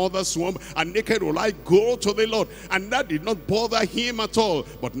my mother's womb, and naked will I go to the Lord. And that did not bother him at all.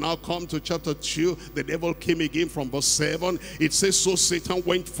 But now come to chapter 2, the devil came again from verse 7. It says, so Satan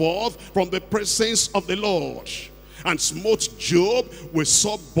went forth from the presence of the Lord, and smote Job with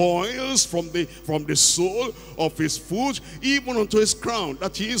sore boils from the sole of his foot, even unto his crown,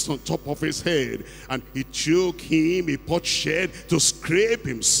 that is on top of his head. And he took him a potsherd to scrape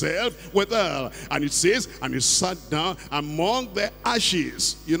himself withal. And it says, and he sat down among the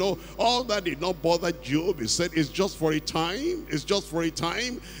ashes. You know, all that did not bother Job. He said, it's just for a time. It's just for a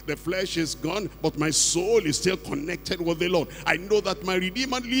time. The flesh is gone, but my soul is still connected with the Lord. I know that my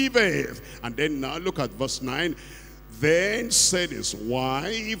Redeemer liveth. And then now look at verse 9. Then said his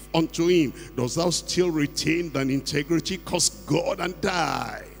wife unto him, dost thou still retain thine integrity? Curse God and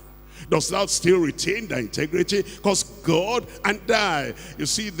die. Dost thou still retain thy integrity? Curse God and die. You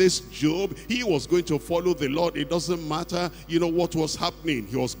see, this Job, he was going to follow the Lord. It doesn't matter, you know, what was happening.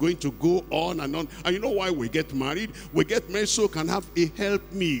 He was going to go on and on. And you know why we get married? We get married so we can have a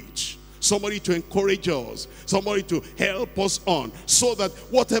helpmeet. Somebody to encourage us, somebody to help us on, so that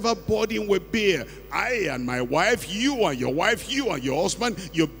whatever burden we bear, I and my wife, you and your wife, you and your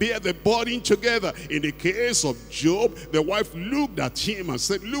husband, you bear the burden together. In the case of Job, the wife looked at him and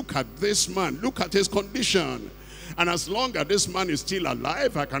said, look at this man, look at his condition. And as long as this man is still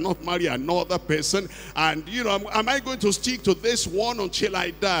alive, I cannot marry another person. And, you know, am I going to stick to this one until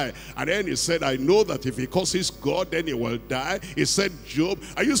I die? And then he said, I know that if he curses God, then he will die. He said, Job,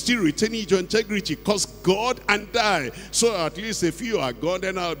 are you still retaining your integrity? Curse God and die. So at least if you are gone,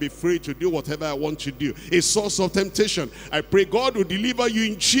 then I'll be free to do whatever I want to do. A source of temptation. I pray God will deliver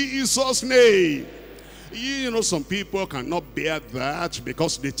you in Jesus' name. You know, some people cannot bear that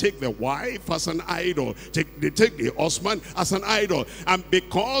because they take the wife as an idol. They take the husband as an idol. And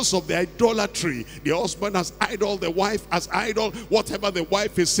because of the idolatry, the husband has idol, the wife has idol. Whatever the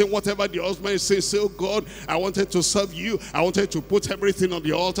wife is saying, whatever the husband is saying, say, oh God, I wanted to serve you. I wanted to put everything on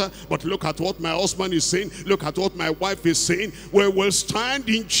the altar. But look at what my husband is saying. Look at what my wife is saying. We will stand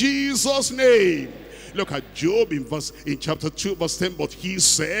in Jesus' name. Look at Job in chapter 2 verse 10. But he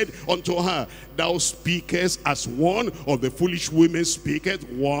said unto her, thou speakest as one of the foolish women speaketh.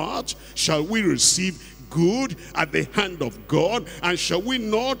 What? Shall we receive good at the hand of God? And shall we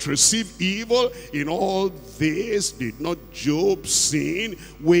not receive evil? In all this did not Job sin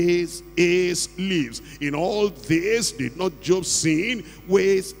with his lips. In all this did not Job sin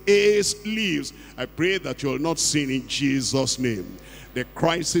with his lips. I pray that you will not sin in Jesus' name. The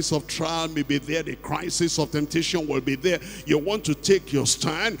crisis of trial may be there. The crisis of temptation will be there. You want to take your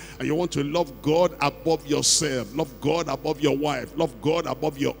stand and you want to love God above yourself. Love God above your wife. Love God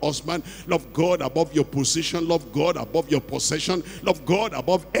above your husband. Love God above your position. Love God above your possession. Love God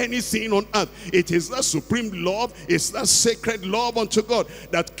above anything on earth. It is that supreme love. It's that sacred love unto God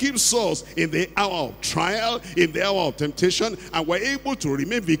that keeps us in the hour of trial, in the hour of temptation, and we're able to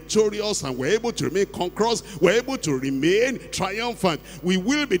remain victorious, and we're able to remain conquerors. We're able to remain triumphant. We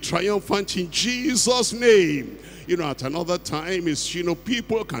will be triumphant in Jesus' name. You know, at another time is, you know,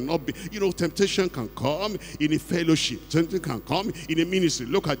 people cannot be, you know, temptation can come in a fellowship. Temptation can come in a ministry.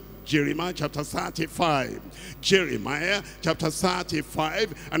 Look at Jeremiah chapter 35. Jeremiah chapter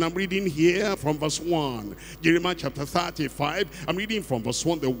 35, and I'm reading here from verse 1. Jeremiah chapter 35, I'm reading from verse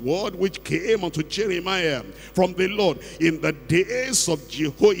 1. The word which came unto Jeremiah from the Lord in the days of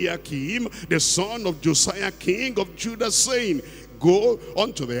Jehoiakim, the son of Josiah, king of Judah, saying, Go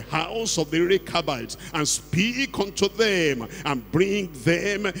unto the house of the Rechabites and speak unto them and bring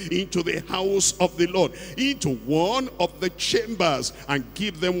them into the house of the Lord, into one of the chambers, and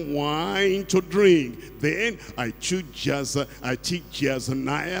give them wine to drink. Then I took Jezaniah,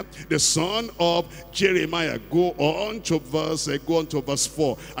 the son of Jeremiah. Go on to verse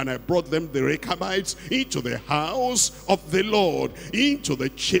 4. And I brought them, the Rechabites, into the house of the Lord, into the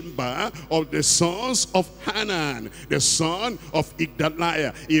chamber of the sons of Hanan, the son of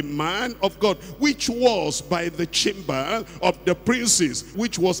Igdaliah, a man of God, which was by the chamber of the princes,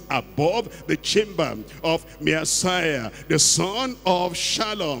 which was above the chamber of Maaseiah, the son of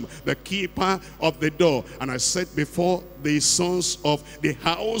Shalom, the keeper of the door. And I set before the sons of the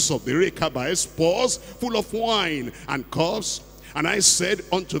house of the Rechabites pots full of wine and cups, and I said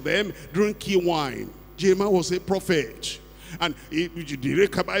unto them, Drink ye wine. Jeremiah was a prophet. And the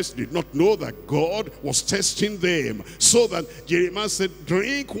Rechabites did not know that God was testing them. So that Jeremiah said,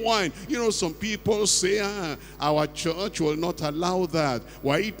 drink wine. You know, some people say, our church will not allow that.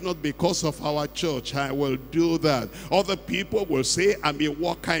 Why it not because of our church? I will do that. Other people will say, I'm a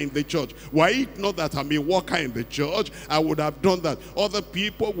worker in the church. Why it not that I'm a worker in the church? I would have done that. Other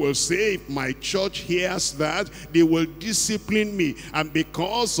people will say, if my church hears that, they will discipline me. And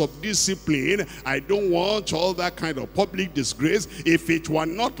because of discipline, I don't want all that kind of public disgrace. If it were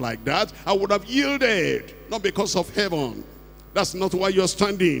not like that, I would have yielded. Not because of heaven. That's not why you're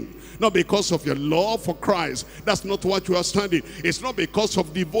standing. Not because of your love for Christ. That's not what you are standing. It's not because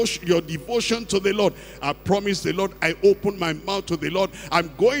of devotion, your devotion to the Lord. I promised the Lord, I opened my mouth to the Lord.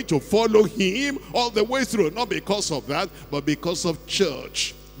 I'm going to follow him all the way through. Not because of that, but because of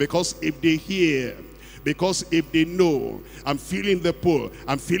church. Because if they hear, because if they know, I'm feeling the pull,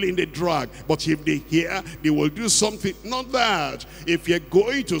 I'm feeling the drag, but if they hear, they will do something. Not that. If you're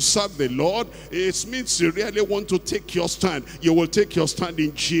going to serve the Lord, it means you really want to take your stand. You will take your stand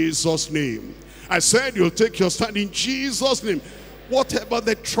in Jesus' name. I said you'll take your stand in Jesus' name. Whatever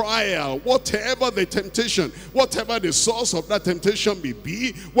the trial, whatever the temptation, whatever the source of that temptation may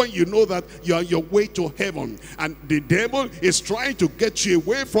be, when you know that you're on your way to heaven and the devil is trying to get you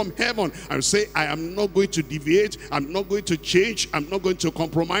away from heaven and say, I am not going to deviate, I'm not going to change, I'm not going to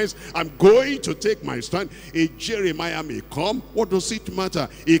compromise, I'm going to take my stand. A Jeremiah may come, what does it matter?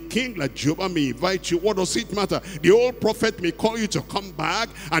 A king like Jehovah may invite you, what does it matter? The old prophet may call you to come back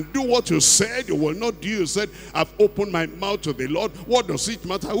and do what you said you will not do. You said, I've opened my mouth to the Lord. What does it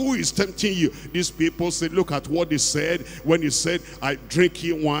matter? Who is tempting you? These people said, look at what they said when he said, I drink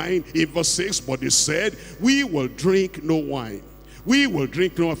ye wine in verse 6, but they said, we will drink no wine. We will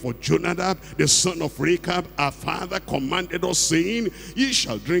drink no wine, for Jonadab, the son of Rechab, our father, commanded us, saying, ye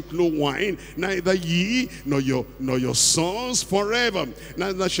shall drink no wine, neither ye nor your sons forever.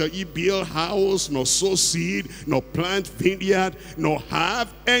 Neither shall ye build house, nor sow seed, nor plant vineyard, nor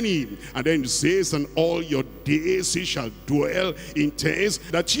have any. And then it says, and all your days ye shall dwell in tents,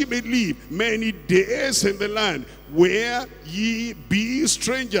 that ye may live many days in the land where ye be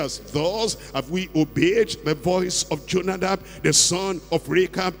strangers. Thus have we obeyed the voice of Jonadab, the son of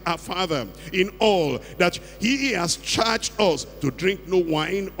Rechab, our father, in all that he has charged us to drink no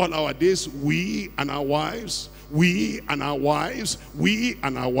wine all our days, we and our wives. We and our wives, we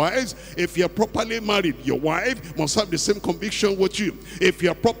and our wives. If you're properly married, your wife must have the same conviction with you. If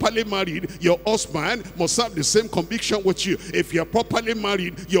you're properly married, your husband must have the same conviction with you. If you're properly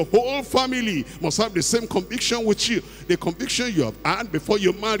married, your whole family must have the same conviction with you. The conviction you have had before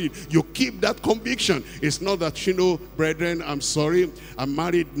you're married, you keep that conviction. It's not that, you know, brethren, I'm sorry, I'm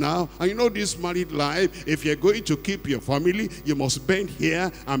married now. And you know this married life, if you're going to keep your family, you must bend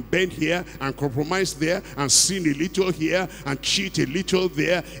here and compromise there and sin a little here and cheat a little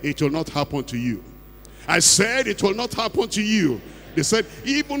there. It will not happen to you. I said it will not happen to you. They said,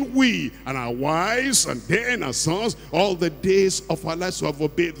 even we and our wives and then our sons, all the days of our lives who have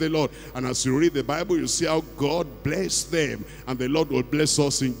obeyed the Lord. And as you read the Bible, you see how God blessed them. And the Lord will bless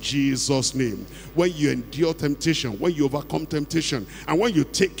us in Jesus' name. When you endure temptation, when you overcome temptation, and when you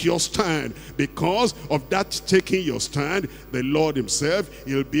take your stand, because of that taking your stand, the Lord himself,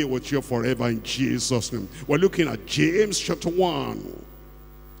 he'll be with you forever in Jesus' name. We're looking at James chapter 1.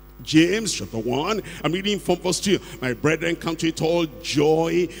 James chapter 1, I'm reading from verse 2. My brethren, count it all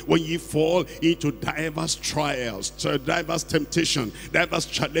joy when ye fall into diverse trials, diverse temptation, diverse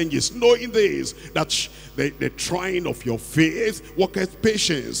challenges, knowing this, that the trying of your faith worketh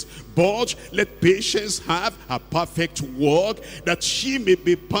patience. But let patience have a perfect work, that she may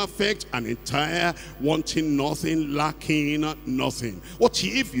be perfect and entire, wanting nothing, lacking nothing. What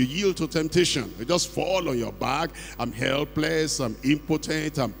if you yield to temptation? You just fall on your back. I'm helpless, I'm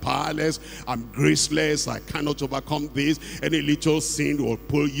impotent, I'm powerless, I'm graceless, I cannot overcome this. Any little sin will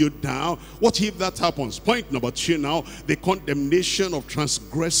pull you down. What if that happens? Point number 2 now, the condemnation of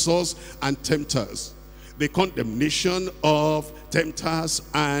transgressors and tempters. The condemnation of tempters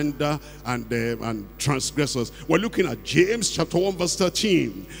and transgressors. We're looking at James chapter 1 verse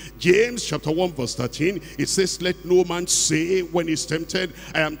 13. James chapter 1 verse 13, it says, let no man say when he's tempted,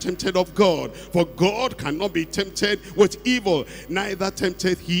 I am tempted of God. For God cannot be tempted with evil, neither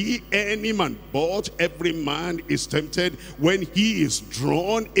tempteth he any man. But every man is tempted when he is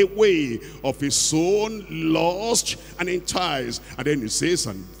drawn away of his own lust and enticed. And then it says,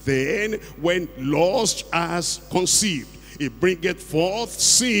 and then when lust has conceived, it bringeth forth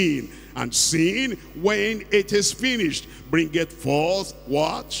sin, and sin, when it is finished, bringeth forth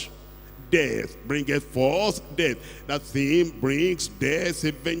what? Death. Bringeth forth death. That thing brings death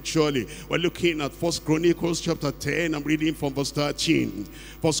eventually. We're looking at 1 Chronicles chapter 10. I'm reading from verse 13.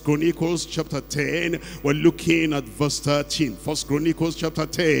 1 Chronicles chapter 10. We're looking at verse 13. 1 Chronicles chapter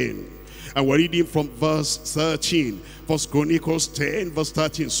 10. And we're reading from verse 13. 1 Chronicles 10 verse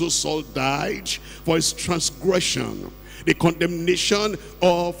 13. So Saul died for his transgression, the condemnation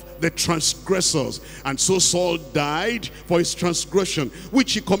of the transgressors. And so Saul died for his transgression,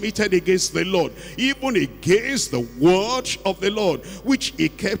 which he committed against the Lord, even against the word of the Lord, which he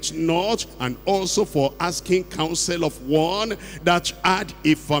kept not, and also for asking counsel of one that had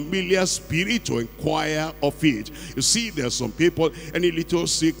a familiar spirit to inquire of it. You see, there are some people, any little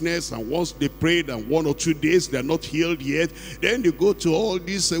sickness, and once they prayed and 1 or 2 days they're not healed yet, then they go to all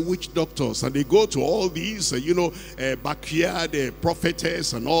these witch doctors, and they go to all these backyard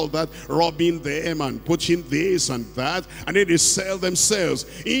prophetess and all that, robbing them and putting this and that, and then they sell themselves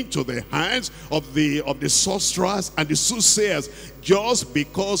into the hands of the sorcerers and the soothsayers, just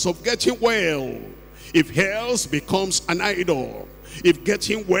because of getting well. If health becomes an idol, if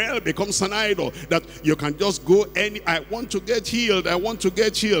getting well becomes an idol, that you can just go I want to get healed, I want to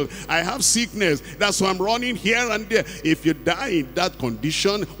get healed, I have sickness, that's why I'm running here and there. If you die in that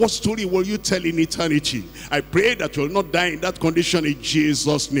condition, what story will you tell in eternity? I pray that you will not die in that condition in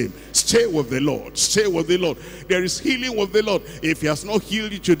Jesus' name. Stay with the Lord. Stay with the Lord. There is healing with the Lord. If he has not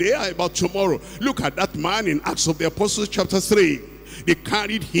healed you today, how about tomorrow? Look at that man in Acts of the Apostles chapter 3. They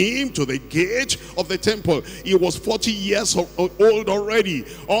carried him to the gate of the temple. He was 40 years old already.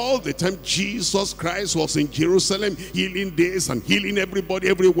 All the time Jesus Christ was in Jerusalem, healing this and healing everybody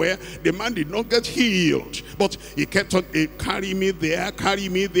everywhere. The man did not get healed, but he kept on, carry me there, carry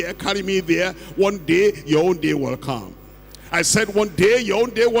me there, carry me there. One day, your own day will come. I said one day, your own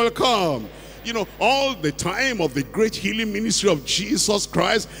day will come. You know, all the time of the great healing ministry of Jesus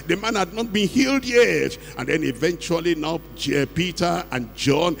Christ, the man had not been healed yet. And then eventually now Peter and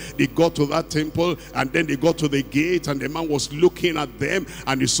John, they got to that temple, and then they got to the gate, and the man was looking at them,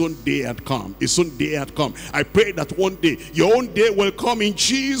 and his own day had come. His own day had come. I pray that one day, your own day will come in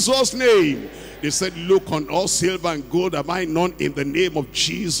Jesus' name. They said, look on us, silver and gold have I none, in the name of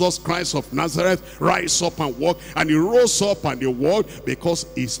Jesus Christ of Nazareth, rise up and walk. And he rose up and he walked, because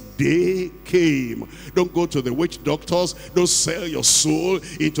his day came. Don't go to the witch doctors. Don't sell your soul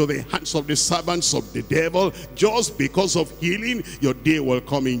into the hands of the servants of the devil. Just because of healing, your day will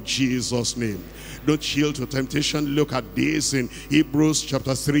come in Jesus' name. Don't yield to temptation. Look at this in Hebrews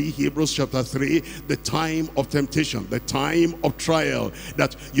chapter 3. Hebrews chapter 3, the time of temptation, the time of trial,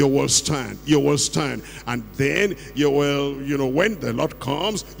 that you will stand. You will stand. And then you will, when the Lord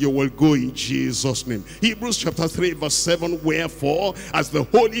comes, you will go in Jesus' name. Hebrews chapter 3 verse 7, wherefore, as the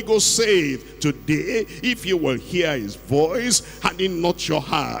Holy Ghost saith, today, if you will hear his voice, harden not your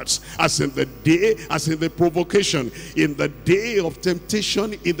hearts, as in the day, as in the provocation, in the day of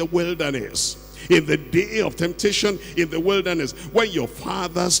temptation in the wilderness. in the day of temptation in the wilderness, when your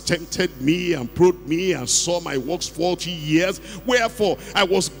fathers tempted me and probed me and saw my works 40 years. Wherefore I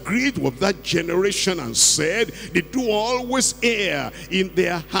was grieved with that generation and said, they do always err in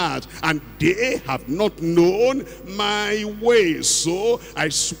their heart, and they have not known my ways. So I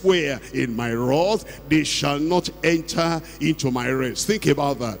swear in my wrath, they shall not enter into my rest. Think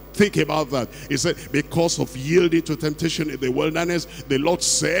about that. Think about that. He said, because of yielding to temptation in the wilderness, the Lord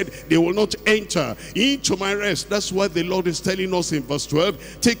said, they will not enter into my rest. That's why the Lord is telling us in verse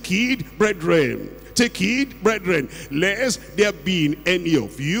 12, take heed, brethren. Take heed, brethren, lest there be in any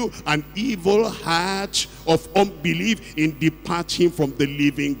of you an evil heart of unbelief in departing from the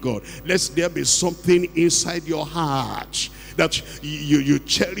living God. Lest there be something inside your heart that you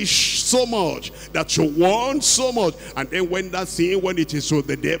cherish so much, that you want so much, and then when that thing, when it is with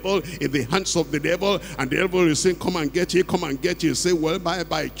the devil, in the hands of the devil, and the devil is saying, come and get it, come and get it, you say, well,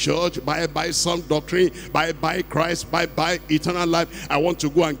 bye-bye church, bye-bye sound doctrine, bye-bye Christ, bye-bye eternal life. I want to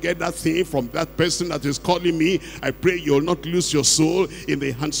go and get that thing from that person that is calling me. I pray you'll not lose your soul in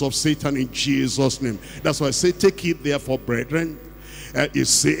the hands of Satan in Jesus' name. That's why I say, take it therefore, brethren. It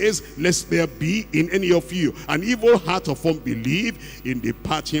says, lest there be in any of you an evil heart of unbelief in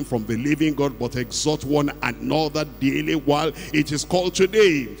departing from the living God, but exhort one another daily while it is called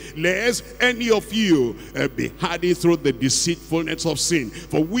today, lest any of you be hardened through the deceitfulness of sin.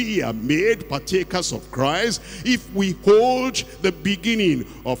 For we are made partakers of Christ, if we hold the beginning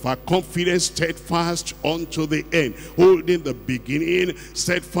of our confidence steadfast unto the end. Holding the beginning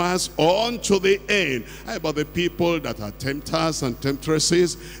steadfast unto the end. How about the people that are tempters and temptresses?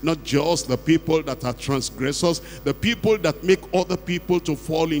 Not just the people that are transgressors, the people that make other people to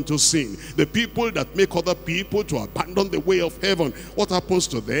fall into sin, the people that make other people to abandon the way of heaven. What happens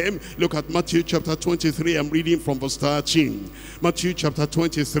to them? Look at Matthew chapter 23. I'm reading from verse 13. Matthew chapter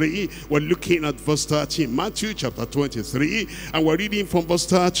 23, we're looking at verse 13. Matthew chapter 23, and we're reading from verse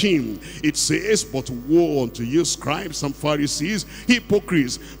 13. It says, but woe unto you, scribes and Pharisees,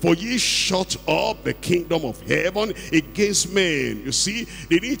 hypocrites, for ye shut up the kingdom of heaven against men. You see,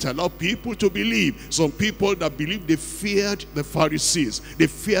 they didn't allow people to believe. Some people that believed, they feared the Pharisees, they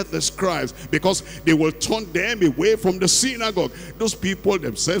feared the scribes, because they will turn them away from the synagogue. Those people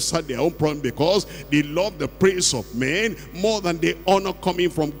themselves had their own problem, because they loved the praise of men more than the honor coming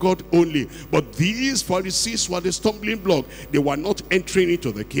from God only. But these Pharisees were the stumbling block. They were not entering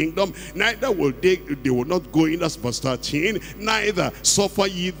into the kingdom, neither will they will not go in. That's verse 13. Neither suffer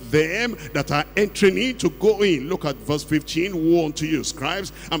ye them that are entering in to go in. Look at verse 15. Woe unto you,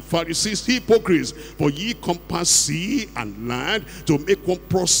 scribes and Pharisees, hypocrites, for ye compass sea and land to make one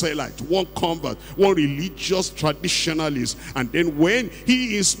proselyte, one convert, one religious traditionalist, and then when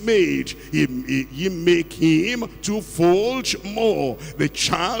he is made, ye make him twofold more the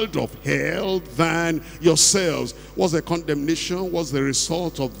child of hell than yourselves. What's the condemnation? What's the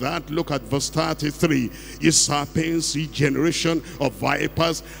result of that? Look at verse 33. Ye serpents, ye generation of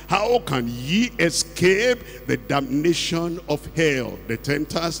vipers, how can ye escape the damnation of hell? The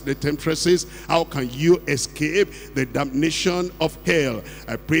tempters, the temptresses, how can you escape the damnation of hell?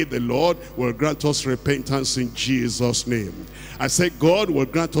 I pray the Lord will grant us repentance in Jesus' name. I say God will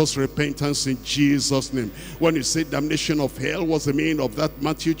grant us repentance in Jesus' name. When you say damnation of hell, what's the meaning of that?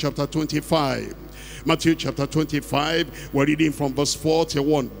 Matthew chapter 25. Matthew chapter 25, we're reading from verse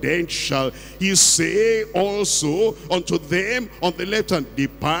 41. Then shall he say also unto them on the left hand,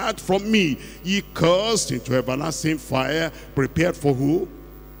 depart from me, ye cursed, into everlasting fire, prepared for who?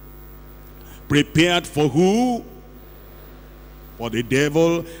 Prepared for who? For the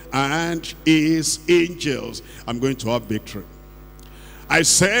devil and his angels. I'm going to have victory. I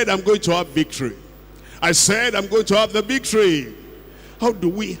said I'm going to have victory. I said I'm going to have the victory. How do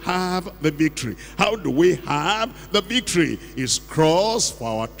we have the victory? How do we have the victory? It's cross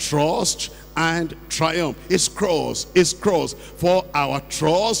for our trust and triumph. It's cross for our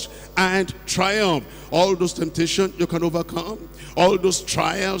trust and triumph. All those temptations you can overcome, all those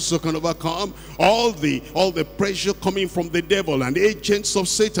trials you can overcome, all the pressure coming from the devil and agents of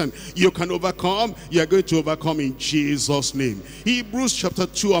Satan you can overcome. You are going to overcome in Jesus' name. Hebrews chapter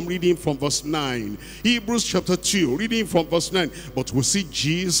 2, I'm reading from verse 9. Hebrews chapter 2, reading from verse 9. But we see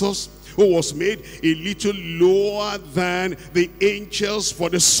Jesus, who was made a little lower than the angels for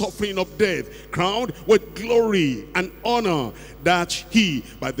the suffering of death, crowned with glory and honor, that he,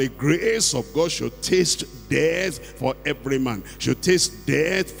 by the grace of God, should taste death for every man. Should taste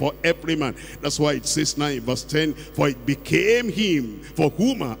death for every man. That's why it says now in verse 10, for it became him, for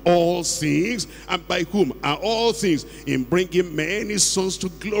whom are all things, and by whom are all things, in bringing many sons to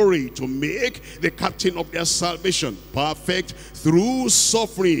glory, to make the captain of their salvation perfect through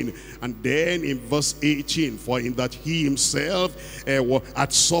suffering, And then in verse 18, for in that he himself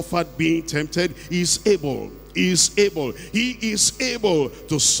had suffered being tempted, he is able to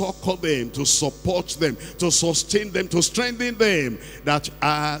succor them, to support them, to sustain them, to strengthen them that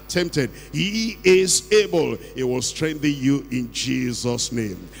are tempted. He is able. He will strengthen you in Jesus'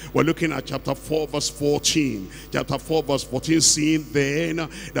 name. We're looking at chapter 4 verse 14. Chapter 4 verse 14, seeing then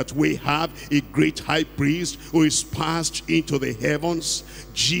that we have a great high priest who is passed into the heavens,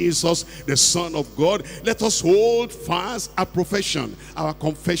 Jesus, the Son of God, let us hold fast our profession, our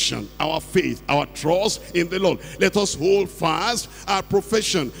confession, our faith, our trust in the Lord. Let us hold fast our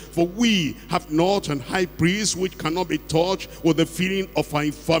profession, for we have not an high priest which cannot be touched with the feeling of our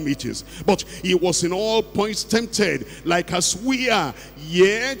infirmities, but he was in all points tempted like as we are,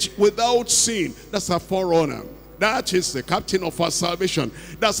 yet without sin. That's our forerunner. That is the captain of our salvation.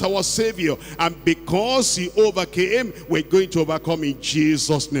 That's our Savior. And because he overcame, we're going to overcome in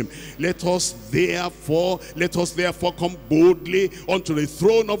Jesus' name. Let us therefore come boldly unto the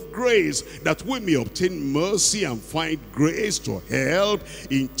throne of grace, that we may obtain mercy and find grace to help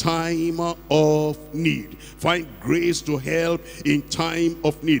in time of need. Find grace to help in time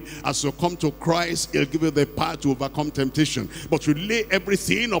of need. As you come to Christ, he'll give you the power to overcome temptation. But you lay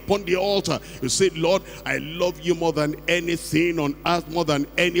everything upon the altar. You say, Lord, I love you more than anything on earth, more than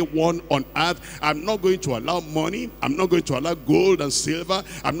anyone on earth. I'm not going to allow money. I'm not going to allow gold and silver.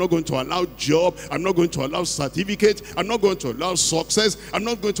 I'm not going to allow job. I'm not going to allow certificate. I'm not going to allow success. I'm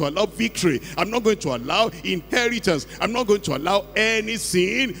not going to allow victory. I'm not going to allow inheritance. I'm not going to allow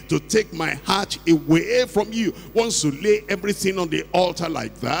anything to take my heart away from you. Once you lay everything on the altar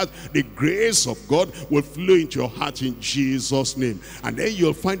like that, the grace of God will flow into your heart in Jesus' name. And then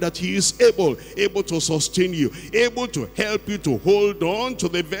you'll find that he is able to sustain you, able to help you to hold on to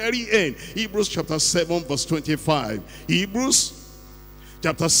the very end. Hebrews chapter 7 verse 25. Hebrews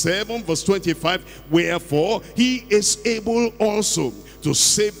chapter 7 verse 25. Wherefore he is able also to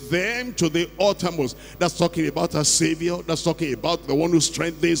save them to the uttermost. That's talking about our Savior. That's talking about the one who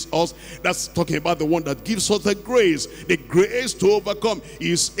strengthens us. That's talking about the one that gives us the grace to overcome.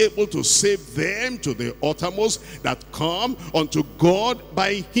 He is able to save them to the uttermost that come unto God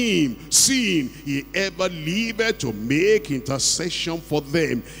by him, seeing he ever liveth to make intercession for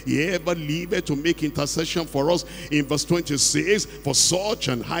them. He ever liveth to make intercession for us. In verse 26, for such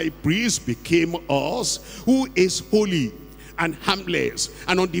an high priest became us, who is holy and harmless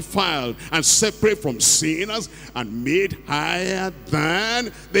and undefiled and separate from sinners and made higher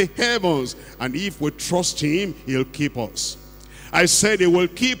than the heavens. And if we trust him, he'll keep us. I said he will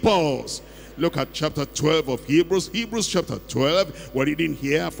keep us. Look at chapter 12 of Hebrews. Hebrews chapter 12. We're reading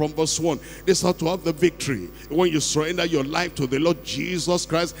here from verse 1. This is how to have the victory. When you surrender your life to the Lord Jesus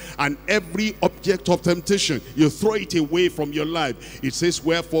Christ, and every object of temptation, you throw it away from your life. It says,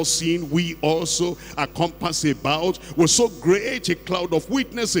 wherefore seeing we also are compassed about with so great a cloud of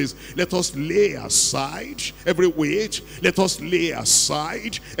witnesses, let us lay aside every weight. Let us lay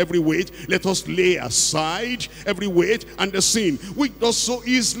aside every weight. Let us lay aside every weight and the sin which does so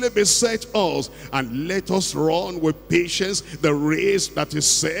easily beset us, and let us run with patience the race that is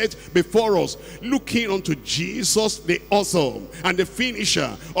set before us, looking unto Jesus, the author and the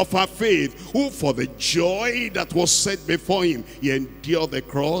finisher of our faith, who for the joy that was set before him, he endured the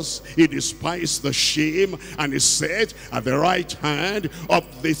cross, he despised the shame, and is set at the right hand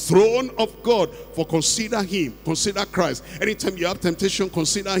of the throne of God. For consider him, consider Christ. Anytime you have temptation,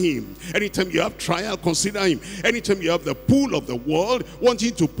 consider him. Anytime you have trial, consider him. Anytime you have the pull of the world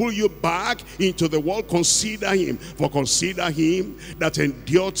wanting to pull you back into the world, consider him. For consider him that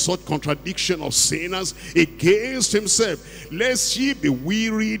endured such contradiction of sinners against himself, lest ye be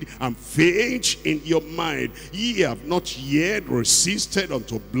wearied and faint in your mind. Ye have not yet resisted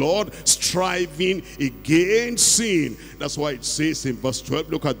unto blood, striving against sin. That's why it says in verse 12,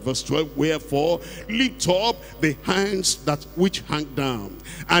 look at verse 12, wherefore lift up the hands that which hang down,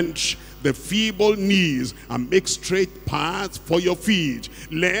 and the feeble knees, and make straight paths for your feet,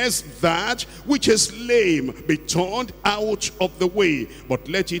 lest that which is lame be turned out of the way, but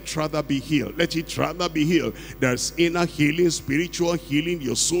let it rather be healed. Let it rather be healed. There's inner healing, spiritual healing,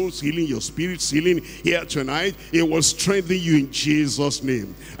 your soul's healing, your spirit's healing here tonight. It will strengthen you in Jesus'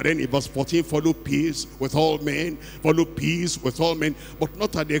 name. And then in verse 14, follow peace with all men. Follow peace with all men, but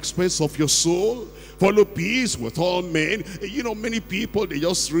not at the expense of your soul. Follow peace with all men. You know, many people, they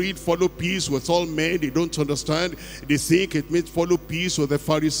just read follow peace with all men. They don't understand. They think it means follow peace with the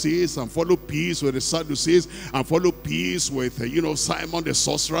Pharisees and and follow peace with the Sadducees, and follow peace with, Simon the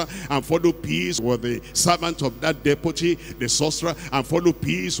sorcerer, and follow peace with the servant of that deputy, the sorcerer, and follow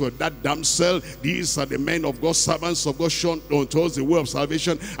peace with that damsel. These are the men of God, servants of God, shown unto us the way of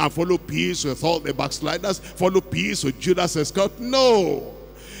salvation, and follow peace with all the backsliders, follow peace with Judas Iscariot. No!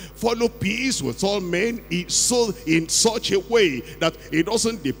 Follow peace with all men in such a way that it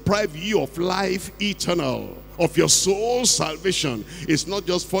doesn't deprive you of life eternal, of your soul's salvation. It's not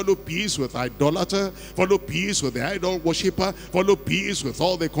just follow peace with idolater, follow peace with the idol worshiper, follow peace with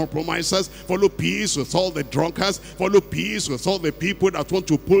all the compromisers, follow peace with all the drunkards, follow peace with all the people that want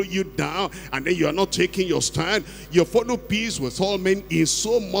to pull you down, and then you are not taking your stand. You follow peace with all men in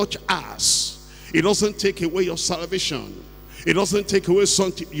so much as it doesn't take away your salvation. It doesn't take away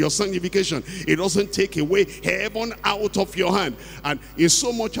your sanctification. It doesn't take away heaven out of your hand. And in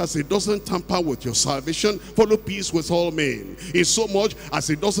so much as it doesn't tamper with your salvation, follow peace with all men. In so much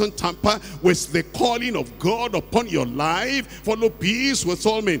as it doesn't tamper with the calling of God upon your life, follow peace with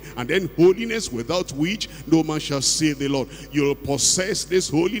all men. And then holiness, without which no man shall see the Lord. You'll possess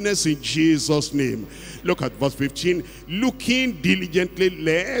this holiness in Jesus' name. Look at verse 15. Looking diligently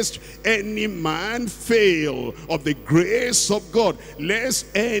lest any man fail of the grace of God, lest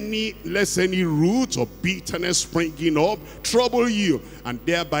any root of bitterness springing up trouble you, and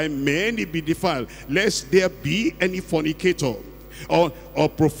thereby many be defiled, lest there be any fornicator or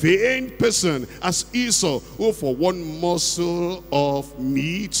profane person as Esau, who for one morsel of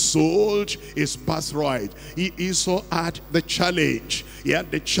meat sold his birthright. Esau had the challenge. He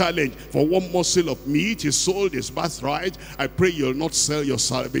had the challenge. For one morsel of meat he sold his birthright. I pray you'll not sell your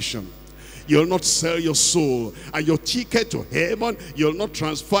salvation. You'll not sell your soul. And your ticket to heaven, you'll not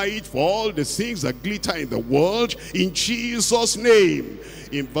transfer it for all the things that glitter in the world, in Jesus' name.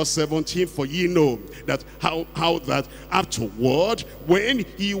 In verse 17, for ye know that how that afterward, when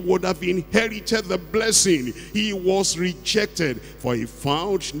he would have inherited the blessing, he was rejected, for he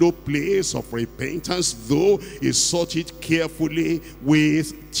found no place of repentance, though he sought it carefully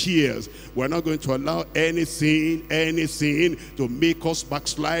with tears. We're not going to allow anything to make us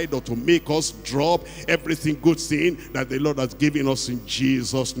backslide or to make us drop everything good thing that the Lord has given us in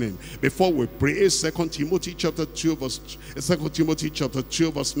Jesus' name. Before we pray, 2 Timothy chapter 2 verse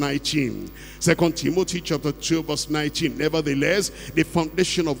 19. 2 Timothy chapter 2 verse 19. Nevertheless, the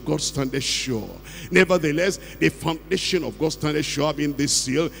foundation of God standeth sure. Nevertheless, the foundation of God standeth sure, having this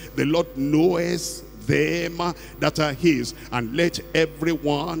seal, the Lord knoweth them that are his. And let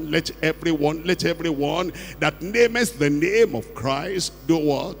everyone that nameth the name of Christ do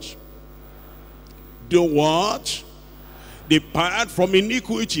what? Do what? Depart from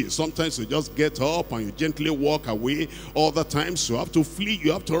iniquity. Sometimes you just get up and you gently walk away. Other times you have to flee,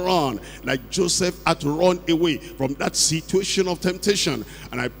 you have to run. Like Joseph had to run away from that situation of temptation.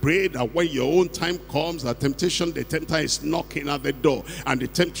 And I pray that when your own time comes, that temptation, the tempter is knocking at the door, and the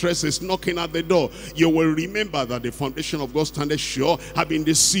temptress is knocking at the door, you will remember that the foundation of God standeth sure, having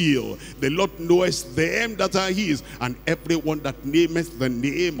the seal. The Lord knoweth them that are his, and everyone that nameth the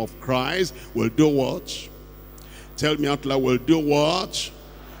name of Christ will do what? Tell me out loud, will do what?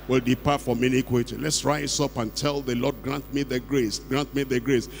 Will depart from iniquity. Let's rise up and tell the Lord, grant me the grace. Grant me the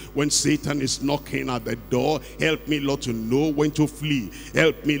grace. When Satan is knocking at the door, help me, Lord, to know when to flee.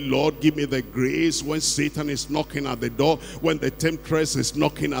 Help me, Lord, give me the grace when Satan is knocking at the door, when the temptress is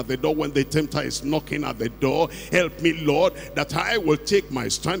knocking at the door, when the tempter is knocking at the door. Help me, Lord, that I will take my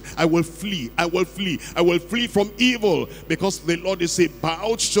stand. I will flee. I will flee. I will flee from evil, because the Lord is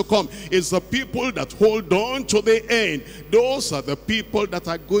about to come. It's the people that hold on to the end. Those are the people that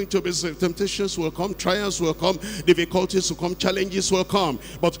are going to be saved. Temptations will come, trials will come, difficulties will come, challenges will come.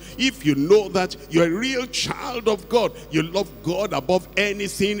 But if you know that you're a real child of God, you love God above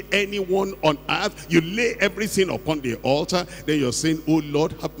anything, anyone on earth, you lay everything upon the altar, then you're saying, oh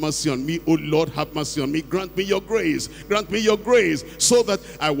Lord, have mercy on me. Oh Lord, have mercy on me. Grant me your grace. Grant me your grace, so that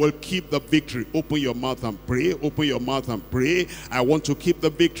I will keep the victory. Open your mouth and pray. Open your mouth and pray. I want to keep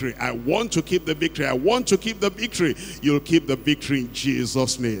the victory. I want to keep the victory. I want to keep the victory. You'll keep the victory in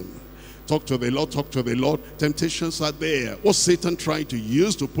Jesus' name. Talk to the Lord, talk to the Lord. Temptations are there. What's Satan trying to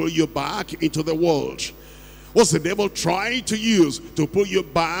use to pull you back into the world? What's the devil trying to use to pull you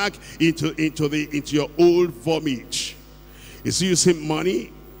back into your old vomit? Is he using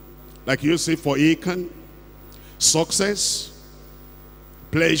money, like you say for Achan? Success,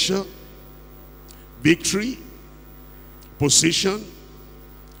 pleasure, victory, position,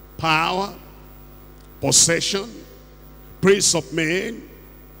 power, possession, praise of men?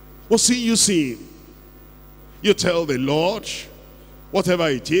 What's he using? You tell the Lord, whatever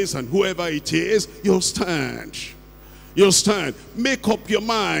it is and whoever it is, you'll stand. You'll stand. Make up your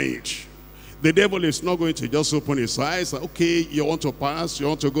mind. The devil is not going to just open his eyes. Okay, you want to pass, you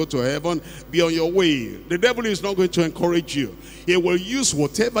want to go to heaven, be on your way. The devil is not going to encourage you. He will use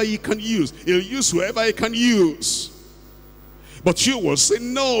whatever he can use. He'll use whoever he can use. But you will say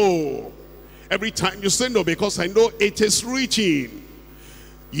no. Every time you say no, because I know it is written.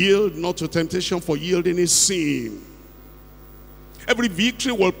 Yield not to temptation, for yielding is sin. Every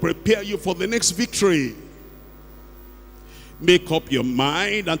victory will prepare you for the next victory. Make up your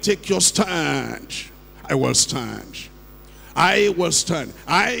mind and take your stand. I will stand. I will stand.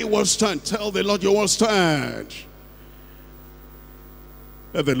 I will stand. Tell the Lord you will stand.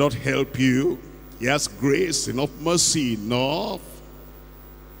 Let the Lord help you. He has grace enough, mercy enough.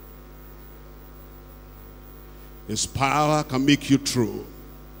 His power can make you true.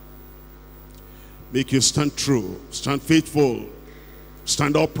 Make you stand true, stand faithful,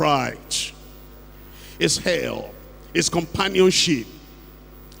 stand upright. His help, his companionship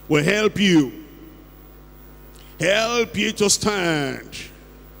will help you to stand.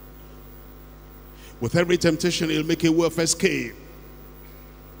 With every temptation, he'll make a way of escape,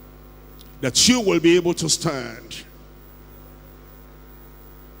 that you will be able to stand.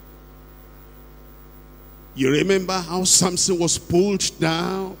 You remember how Samson was pulled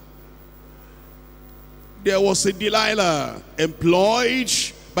down? There was a Delilah employed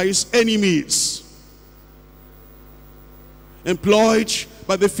by his enemies, employed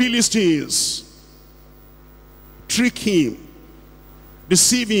by the Philistines, trick him,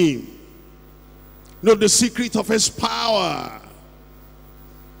 deceive him, know the secret of his power.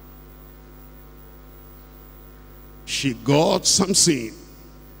 She got Samson.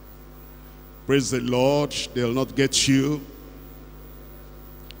 Praise the Lord, they will not get you.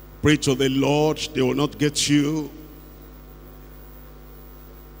 Pray to the Lord, they will not get you.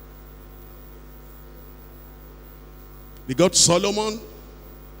 They got Solomon.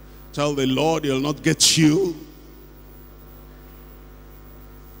 Tell the Lord, he'll not get you.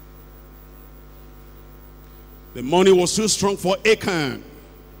 The money was too strong for Achan.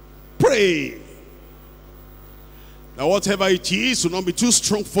 Pray that whatever it is will not be too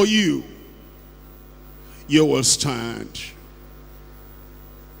strong for you. You will stand.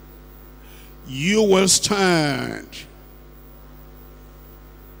 You will stand.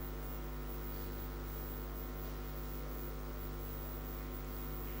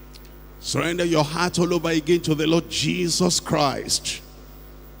 Surrender your heart all over again to the Lord Jesus Christ.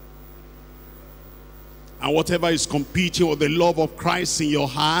 And whatever is competing with the love of Christ in your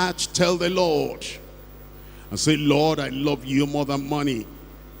heart, tell the Lord. And say, Lord, I love you more than money.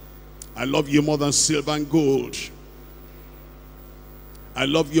 I love you more than silver and gold. I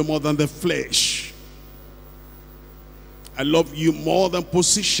love you more than the flesh. I love you more than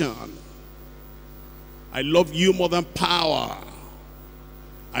position. I love you more than power.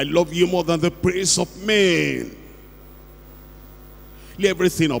 I love you more than the praise of men. Lay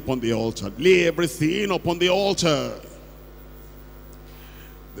everything upon the altar. Lay everything upon the altar.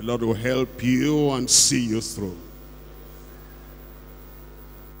 The Lord will help you and see you through.